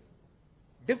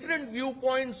different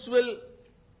viewpoints will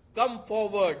come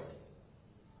forward.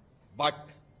 But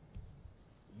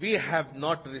we have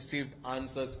not received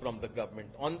answers from the government.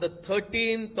 On the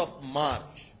 13th of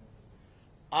March,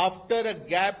 after a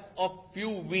gap of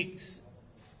few weeks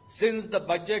since the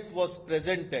budget was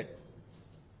presented,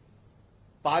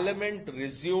 Parliament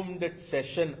resumed its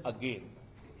session again.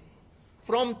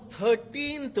 From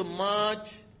 13th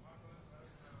March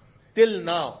till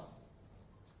now,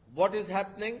 what is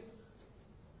happening?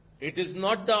 It is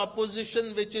not the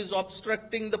opposition which is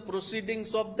obstructing the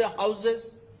proceedings of the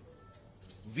houses.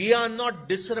 We are not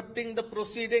disrupting the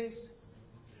proceedings.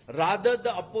 Rather,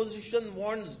 the opposition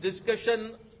wants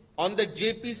discussion on the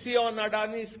JPC, on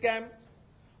Adani scam,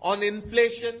 on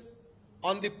inflation,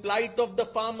 on the plight of the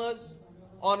farmers,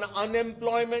 on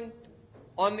unemployment,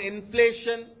 on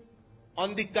inflation,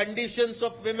 on the conditions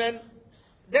of women.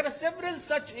 There are several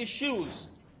such issues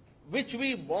which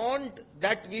we want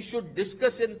that we should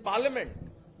discuss in Parliament.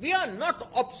 We are not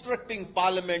obstructing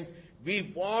Parliament.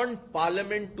 We want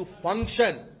Parliament to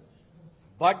function.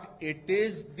 But it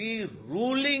is the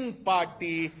ruling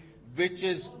party which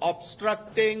is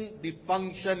obstructing the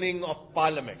functioning of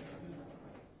Parliament.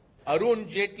 Arun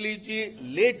Jaitley ji,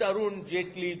 late Arun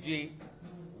Jaitley ji,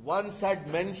 once had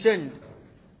mentioned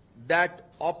that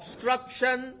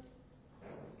obstruction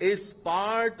is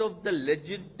part of the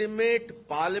legitimate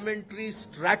parliamentary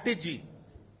strategy.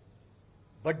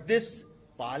 But this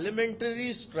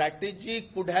parliamentary strategy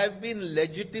could have been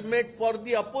legitimate for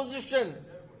the opposition.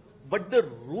 But the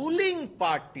ruling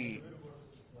party,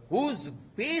 whose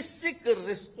basic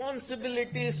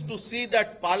responsibility is to see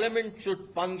that Parliament should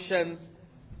function,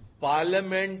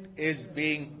 Parliament is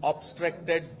being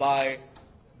obstructed by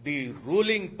the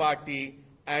ruling party,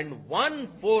 and one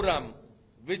forum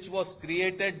which was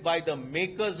created by the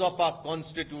makers of our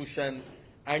Constitution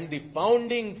and the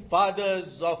founding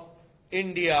fathers of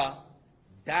India,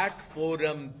 that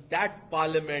forum, that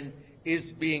Parliament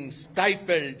is being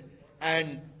stifled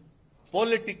and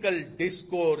political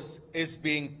discourse is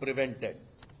being prevented.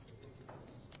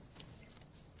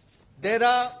 There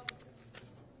are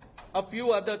a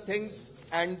few other things,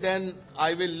 and then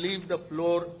I will leave the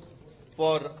floor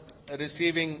for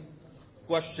receiving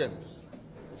questions.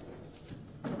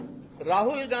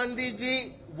 Rahul Gandhi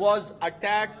ji was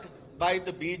attacked by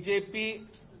the BJP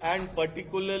and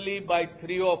particularly by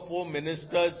 3 or 4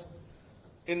 ministers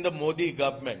in the Modi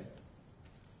government.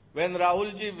 When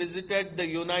Rahul ji visited the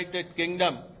United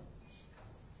Kingdom,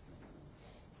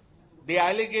 the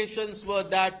allegations were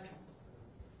that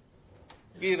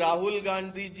Rahul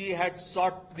Gandhi ji had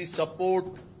sought the support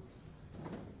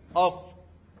of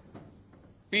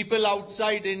people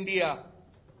outside India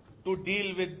to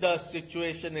deal with the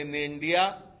situation in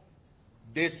India.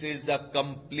 This is a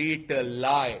complete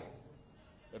lie.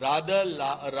 Rather,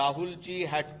 Rahul ji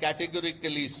had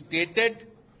categorically stated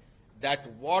that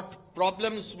what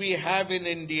problems we have in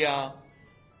India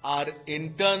are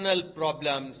internal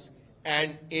problems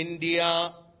and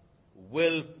India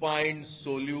will find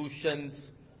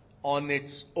solutions on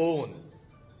its own.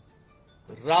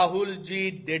 Rahul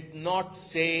ji did not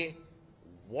say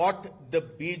what the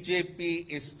BJP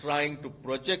is trying to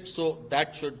project, so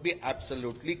that should be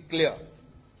absolutely clear.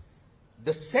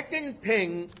 The second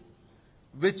thing,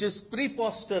 which is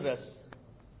preposterous,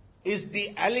 is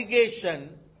the allegation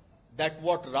that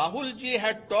what Rahul ji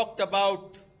had talked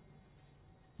about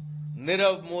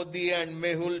Nirav Modi and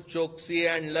Mehul Choksi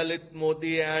and Lalit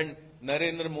Modi and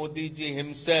Narendra Modi ji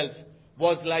himself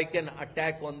was like an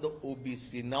attack on the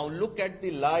OBC. Now look at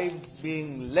the lives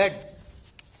being led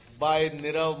by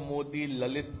Nirav Modi,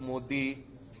 Lalit Modi.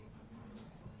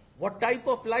 What type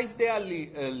of life they are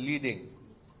leading?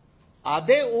 Are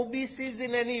they OBCs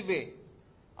in any way?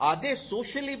 Are they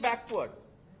socially backward?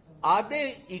 Are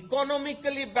they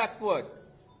economically backward?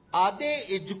 Are they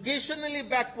educationally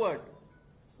backward?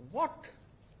 What?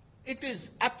 It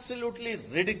is absolutely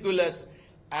ridiculous,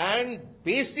 and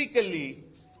basically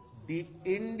the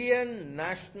Indian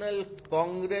National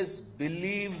Congress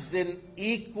believes in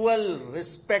equal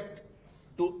respect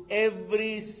to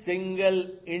every single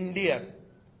Indian.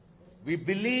 We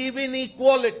believe in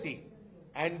equality,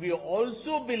 and we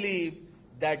also believe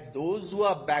that those who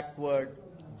are backward,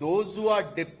 those who are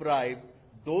deprived,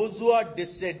 those who are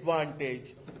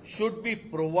disadvantaged should be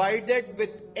provided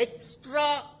with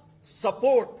extra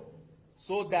support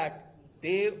so that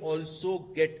they also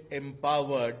get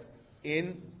empowered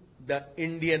in the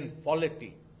Indian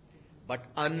polity. But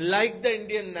unlike the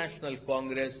Indian National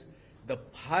Congress, the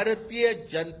Bharatiya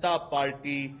Janata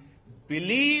Party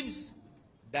believes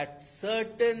that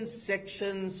certain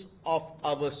sections of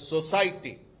our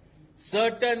society,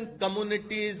 certain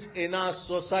communities in our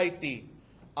society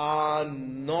are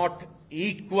not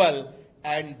equal,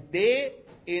 and they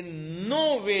in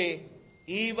no way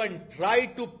even try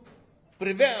to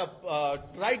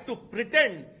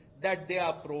pretend that they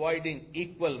are providing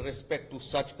equal respect to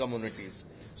such communities.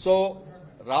 So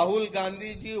Rahul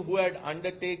Gandhi ji, who had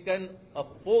undertaken a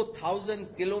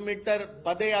 4,000-kilometer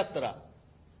Padayatra,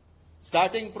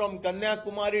 starting from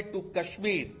Kanyakumari to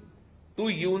Kashmir, to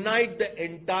unite the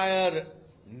entire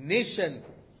nation,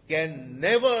 can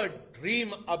never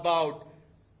dream about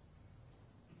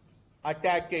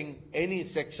attacking any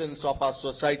sections of our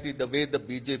society the way the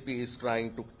BJP is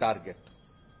trying to target.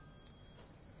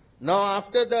 Now,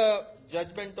 after the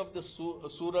judgment of the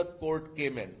Surat court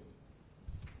came in,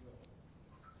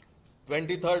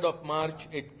 23rd of March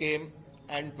it came,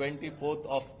 and 24th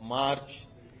of March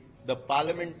the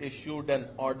Parliament issued an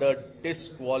order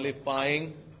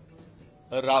disqualifying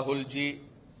Rahul ji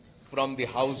from the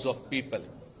House of People.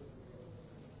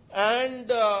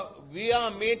 And we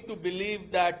are made to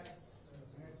believe that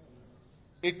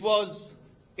it was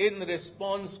in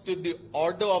response to the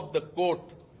order of the court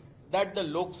that the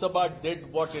Lok Sabha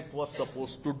did what it was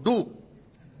supposed to do.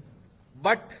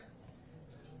 But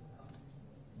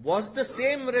was the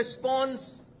same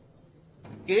response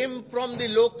came from the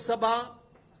Lok Sabha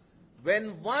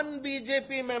when one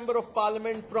BJP member of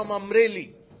Parliament from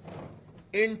Amreli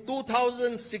in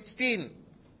 2016,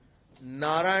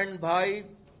 Narayan Bhai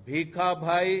Bhikha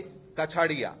Bhai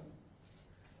Kachadia,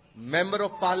 Member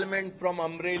of Parliament from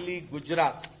Amreli,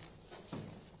 Gujarat,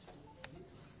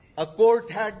 a court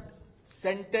had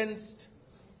sentenced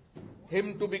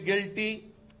him to be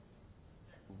guilty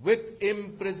with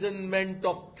imprisonment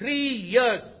of 3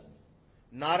 years.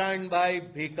 Narayan Bhai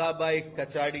Bhikha Bhai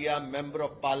Kachadia, Member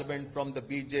of Parliament from the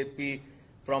BJP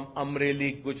from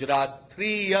Amreli, Gujarat, 3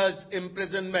 years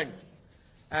imprisonment.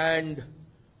 And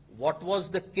what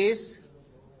was the case?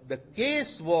 The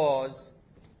case was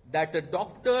that a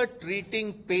doctor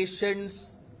treating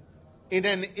patients in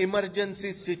an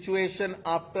emergency situation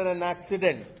after an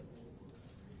accident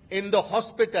in the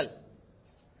hospital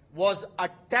was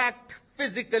attacked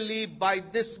physically by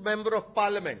this Member of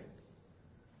Parliament.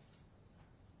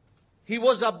 He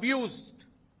was abused,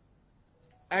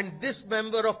 and this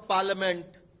Member of Parliament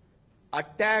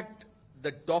attacked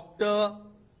the doctor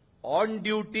on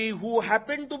duty who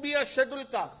happened to be a scheduled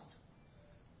caste.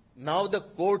 Now the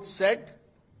court said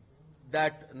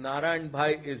that Narayan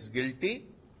Bhai is guilty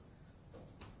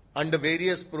under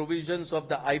various provisions of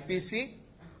the IPC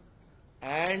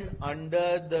and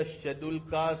under the Scheduled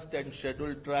Caste and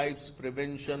Scheduled Tribes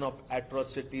Prevention of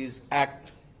Atrocities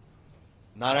Act.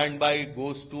 Narayan Bhai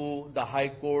goes to the High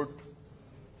Court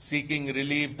seeking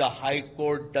relief. The High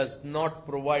Court does not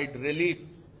provide relief.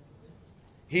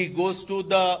 He goes to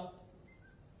the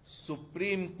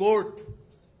Supreme Court.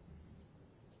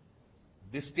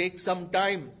 This takes some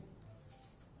time.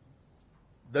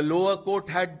 The lower court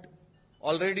had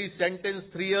already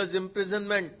sentenced 3 years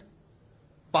imprisonment.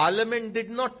 Parliament did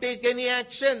not take any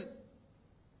action.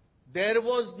 There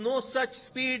was no such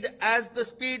speed as the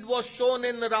speed was shown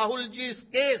in Rahulji's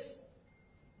case.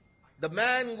 The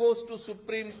man goes to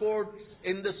Supreme Court.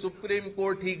 In the Supreme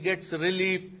Court, he gets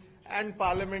relief, and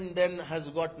Parliament then has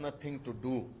got nothing to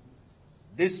do.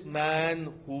 This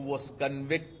man who was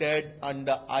convicted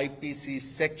under IPC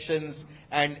sections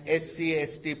and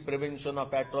SC/ST Prevention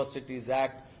of Atrocities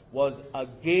Act was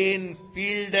again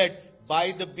fielded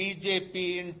by the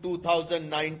BJP in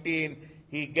 2019.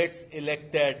 He gets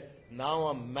elected. Now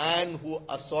a man who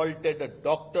assaulted a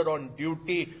doctor on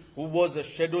duty who was a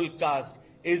scheduled caste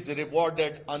is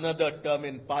rewarded another term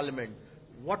in Parliament.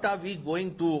 What are we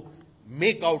going to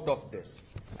make out of this?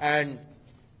 And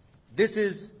this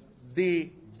is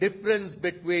the difference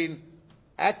between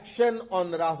action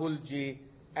on Rahulji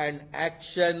and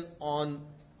action on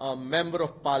a member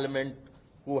of Parliament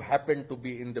who happened to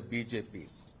be in the BJP.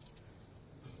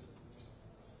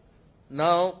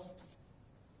 Now,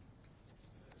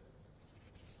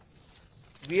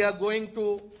 we are going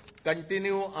to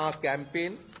continue our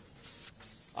campaign.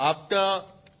 After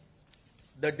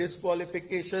the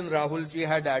disqualification, Rahulji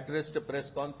had addressed a press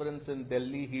conference in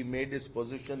Delhi. He made his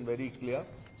position very clear.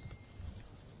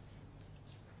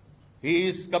 He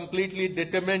is completely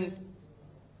determined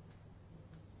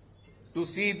to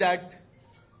see that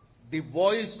the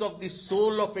voice of the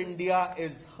soul of India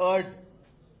is heard.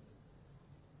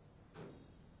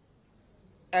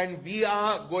 And we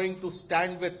are going to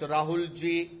stand with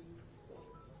Rahulji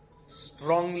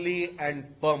strongly and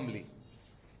firmly.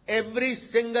 Every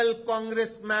single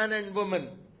congressman and woman,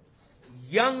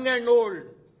 young and old,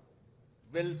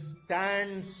 will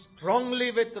stand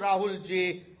strongly with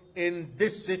Rahulji in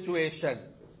this situation.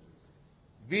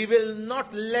 We will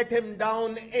not let him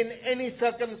down in any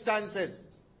circumstances.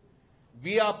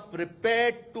 We are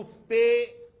prepared to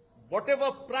pay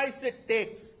whatever price it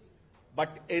takes.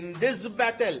 But in this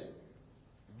battle,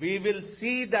 we will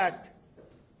see that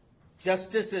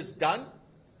justice is done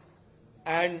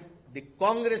and the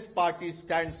Congress party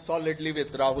stands solidly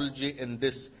with Rahulji in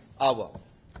this hour.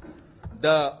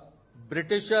 The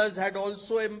Britishers had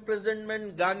also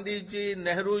imprisonment Gandhiji,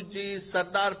 Nehruji,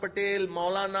 Sardar Patel,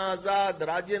 Maulana Azad,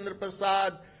 Rajendra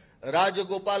Prasad,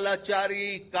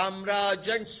 Rajagopalachari,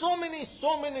 Kamraj, and so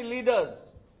many leaders.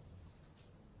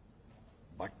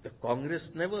 But the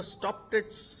Congress never stopped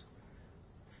its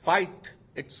fight,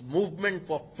 its movement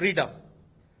for freedom.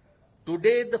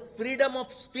 Today, the freedom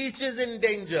of speech is in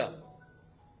danger.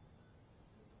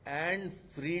 And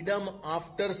freedom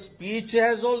after speech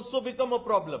has also become a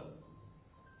problem.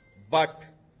 But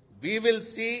we will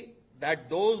see that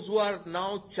those who are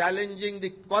now challenging the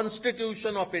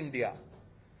Constitution of India,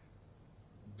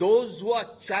 those who are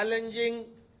challenging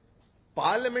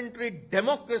parliamentary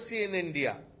democracy in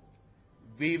India,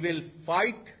 we will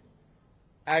fight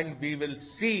and we will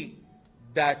see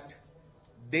that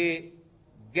they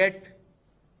get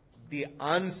the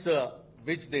answer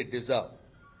which they deserve.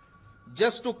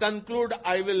 Just to conclude,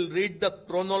 I will read the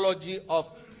chronology of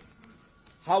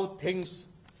how things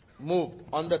moved.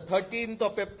 On the 13th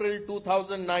of April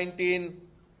 2019,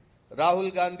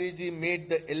 Rahul Gandhi ji made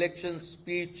the election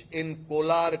speech in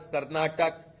Kolar,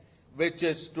 Karnataka, which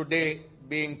is today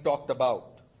being talked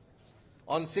about.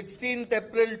 On 16th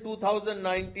April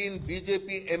 2019,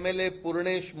 BJP MLA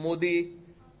Purnesh Modi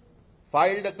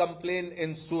filed a complaint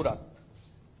in Surat.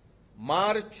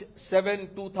 March 7,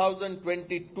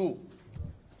 2022,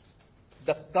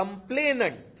 the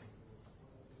complainant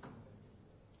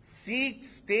seeks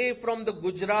stay from the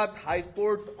Gujarat High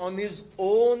Court on his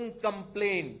own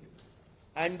complaint,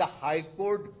 and the High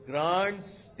Court grants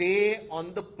stay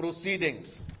on the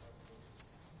proceedings.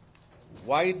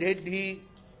 Why did he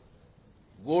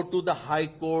go to the High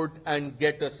Court and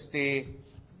get a stay?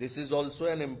 This is also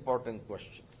an important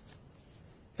question.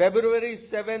 February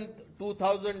 7th,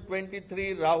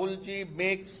 2023, Rahulji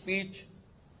makes speech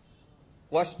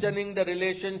questioning the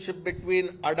relationship between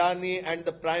Adani and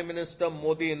the Prime Minister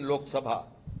Modi in Lok Sabha.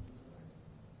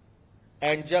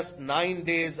 And just 9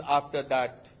 days after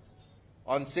that,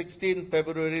 on 16th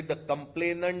February, the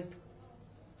complainant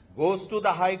goes to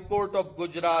the High Court of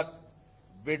Gujarat,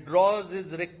 withdraws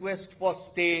his request for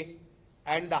stay,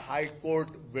 and the High Court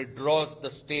withdraws the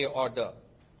stay order.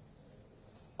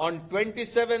 On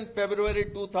 27 February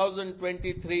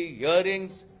 2023,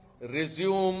 hearings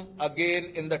resume again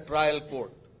in the trial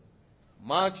court.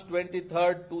 March 23,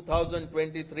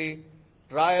 2023,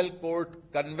 trial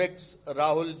court convicts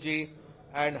Rahul ji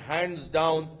and hands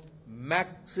down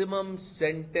maximum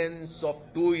sentence of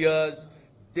 2 years.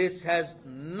 This has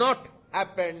not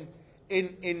happened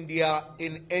in India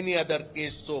in any other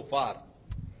case so far.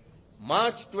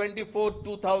 March 24,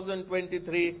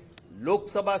 2023, Lok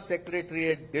Sabha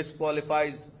Secretariat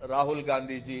disqualifies Rahul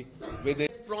Gandhi ji with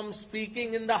it from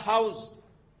speaking in the House.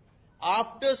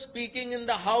 After speaking in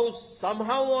the House,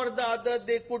 somehow or the other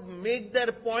they could make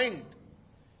their point.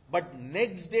 But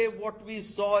next day what we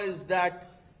saw is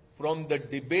that from the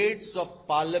debates of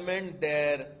Parliament,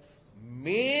 their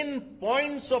main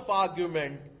points of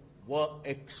argument were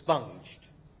expunged.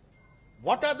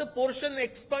 What are the portions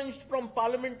expunged from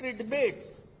parliamentary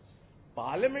debates?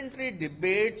 Parliamentary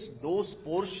debates, those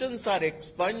portions are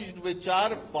expunged which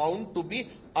are found to be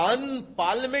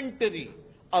unparliamentary,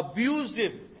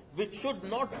 abusive, which should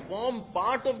not form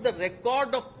part of the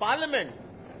record of Parliament.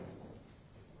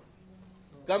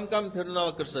 Come,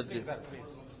 Thirunavakar Sarji.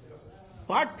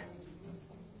 But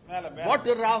what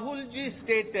Rahul ji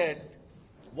stated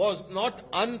was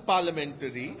not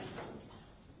unparliamentary.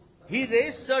 He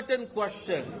raised certain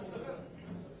questions.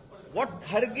 What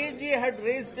Kharge ji had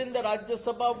raised in the Rajya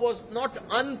Sabha was not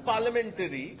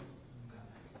unparliamentary.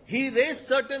 He raised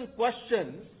certain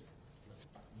questions.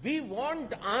 We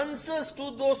want answers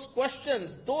to those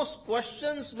questions. Those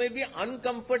questions may be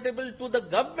uncomfortable to the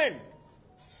government.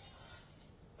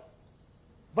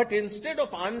 But instead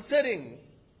of answering,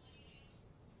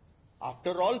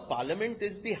 after all, Parliament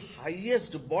is the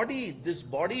highest body. This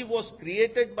body was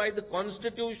created by the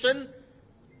Constitution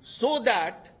so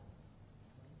that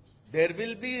there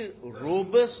will be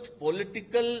robust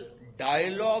political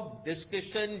dialogue,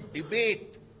 discussion,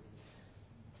 debate.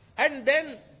 And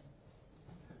then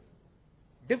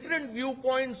different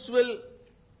viewpoints will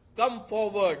come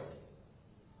forward.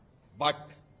 But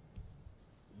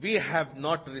we have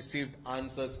not received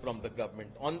answers from the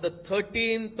government. On the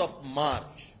 13th of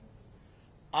March,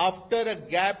 after a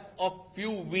gap of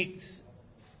few weeks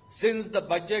since the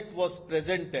budget was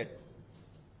presented,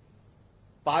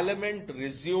 Parliament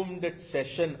resumed its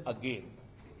session again.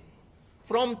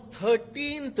 From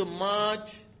 13th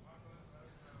March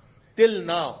till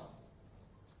now,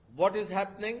 what is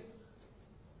happening?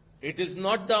 It is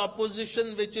not the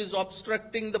opposition which is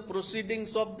obstructing the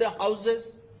proceedings of the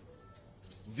houses.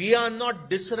 We are not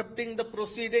disrupting the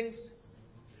proceedings.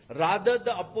 Rather,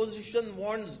 the opposition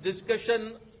wants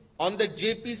discussion on the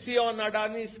JPC on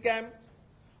Adani scam,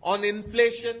 on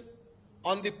inflation,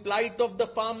 on the plight of the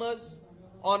farmers,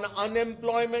 on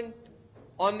unemployment,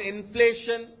 on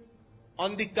inflation,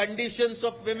 on the conditions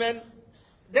of women.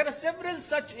 There are several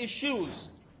such issues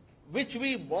which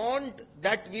we want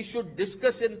that we should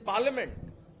discuss in Parliament.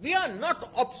 We are not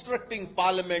obstructing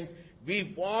Parliament.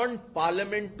 We want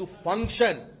Parliament to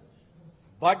function.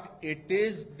 But it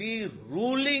is the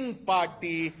ruling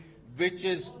party which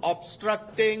is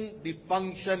obstructing the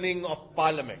functioning of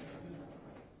Parliament.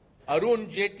 Arun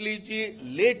Jaitley ji,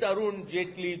 late Arun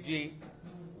Jaitley ji,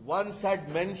 once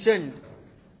had mentioned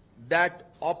that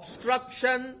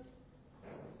obstruction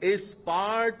is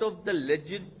part of the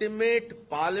legitimate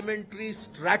parliamentary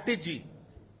strategy.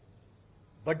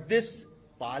 But this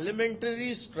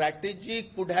parliamentary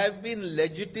strategy could have been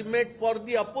legitimate for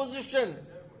the opposition.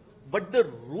 But the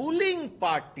ruling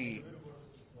party,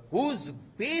 whose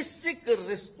basic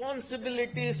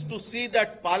responsibility is to see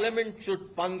that Parliament should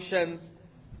function,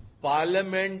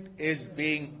 Parliament is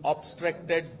being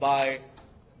obstructed by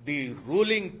the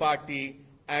ruling party,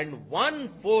 and one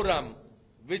forum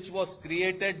which was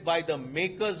created by the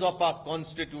makers of our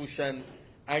Constitution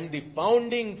and the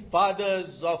founding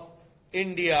fathers of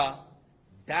India,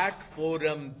 that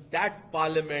forum, that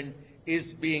Parliament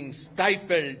is being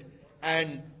stifled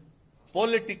and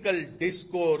political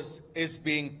discourse is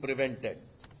being prevented.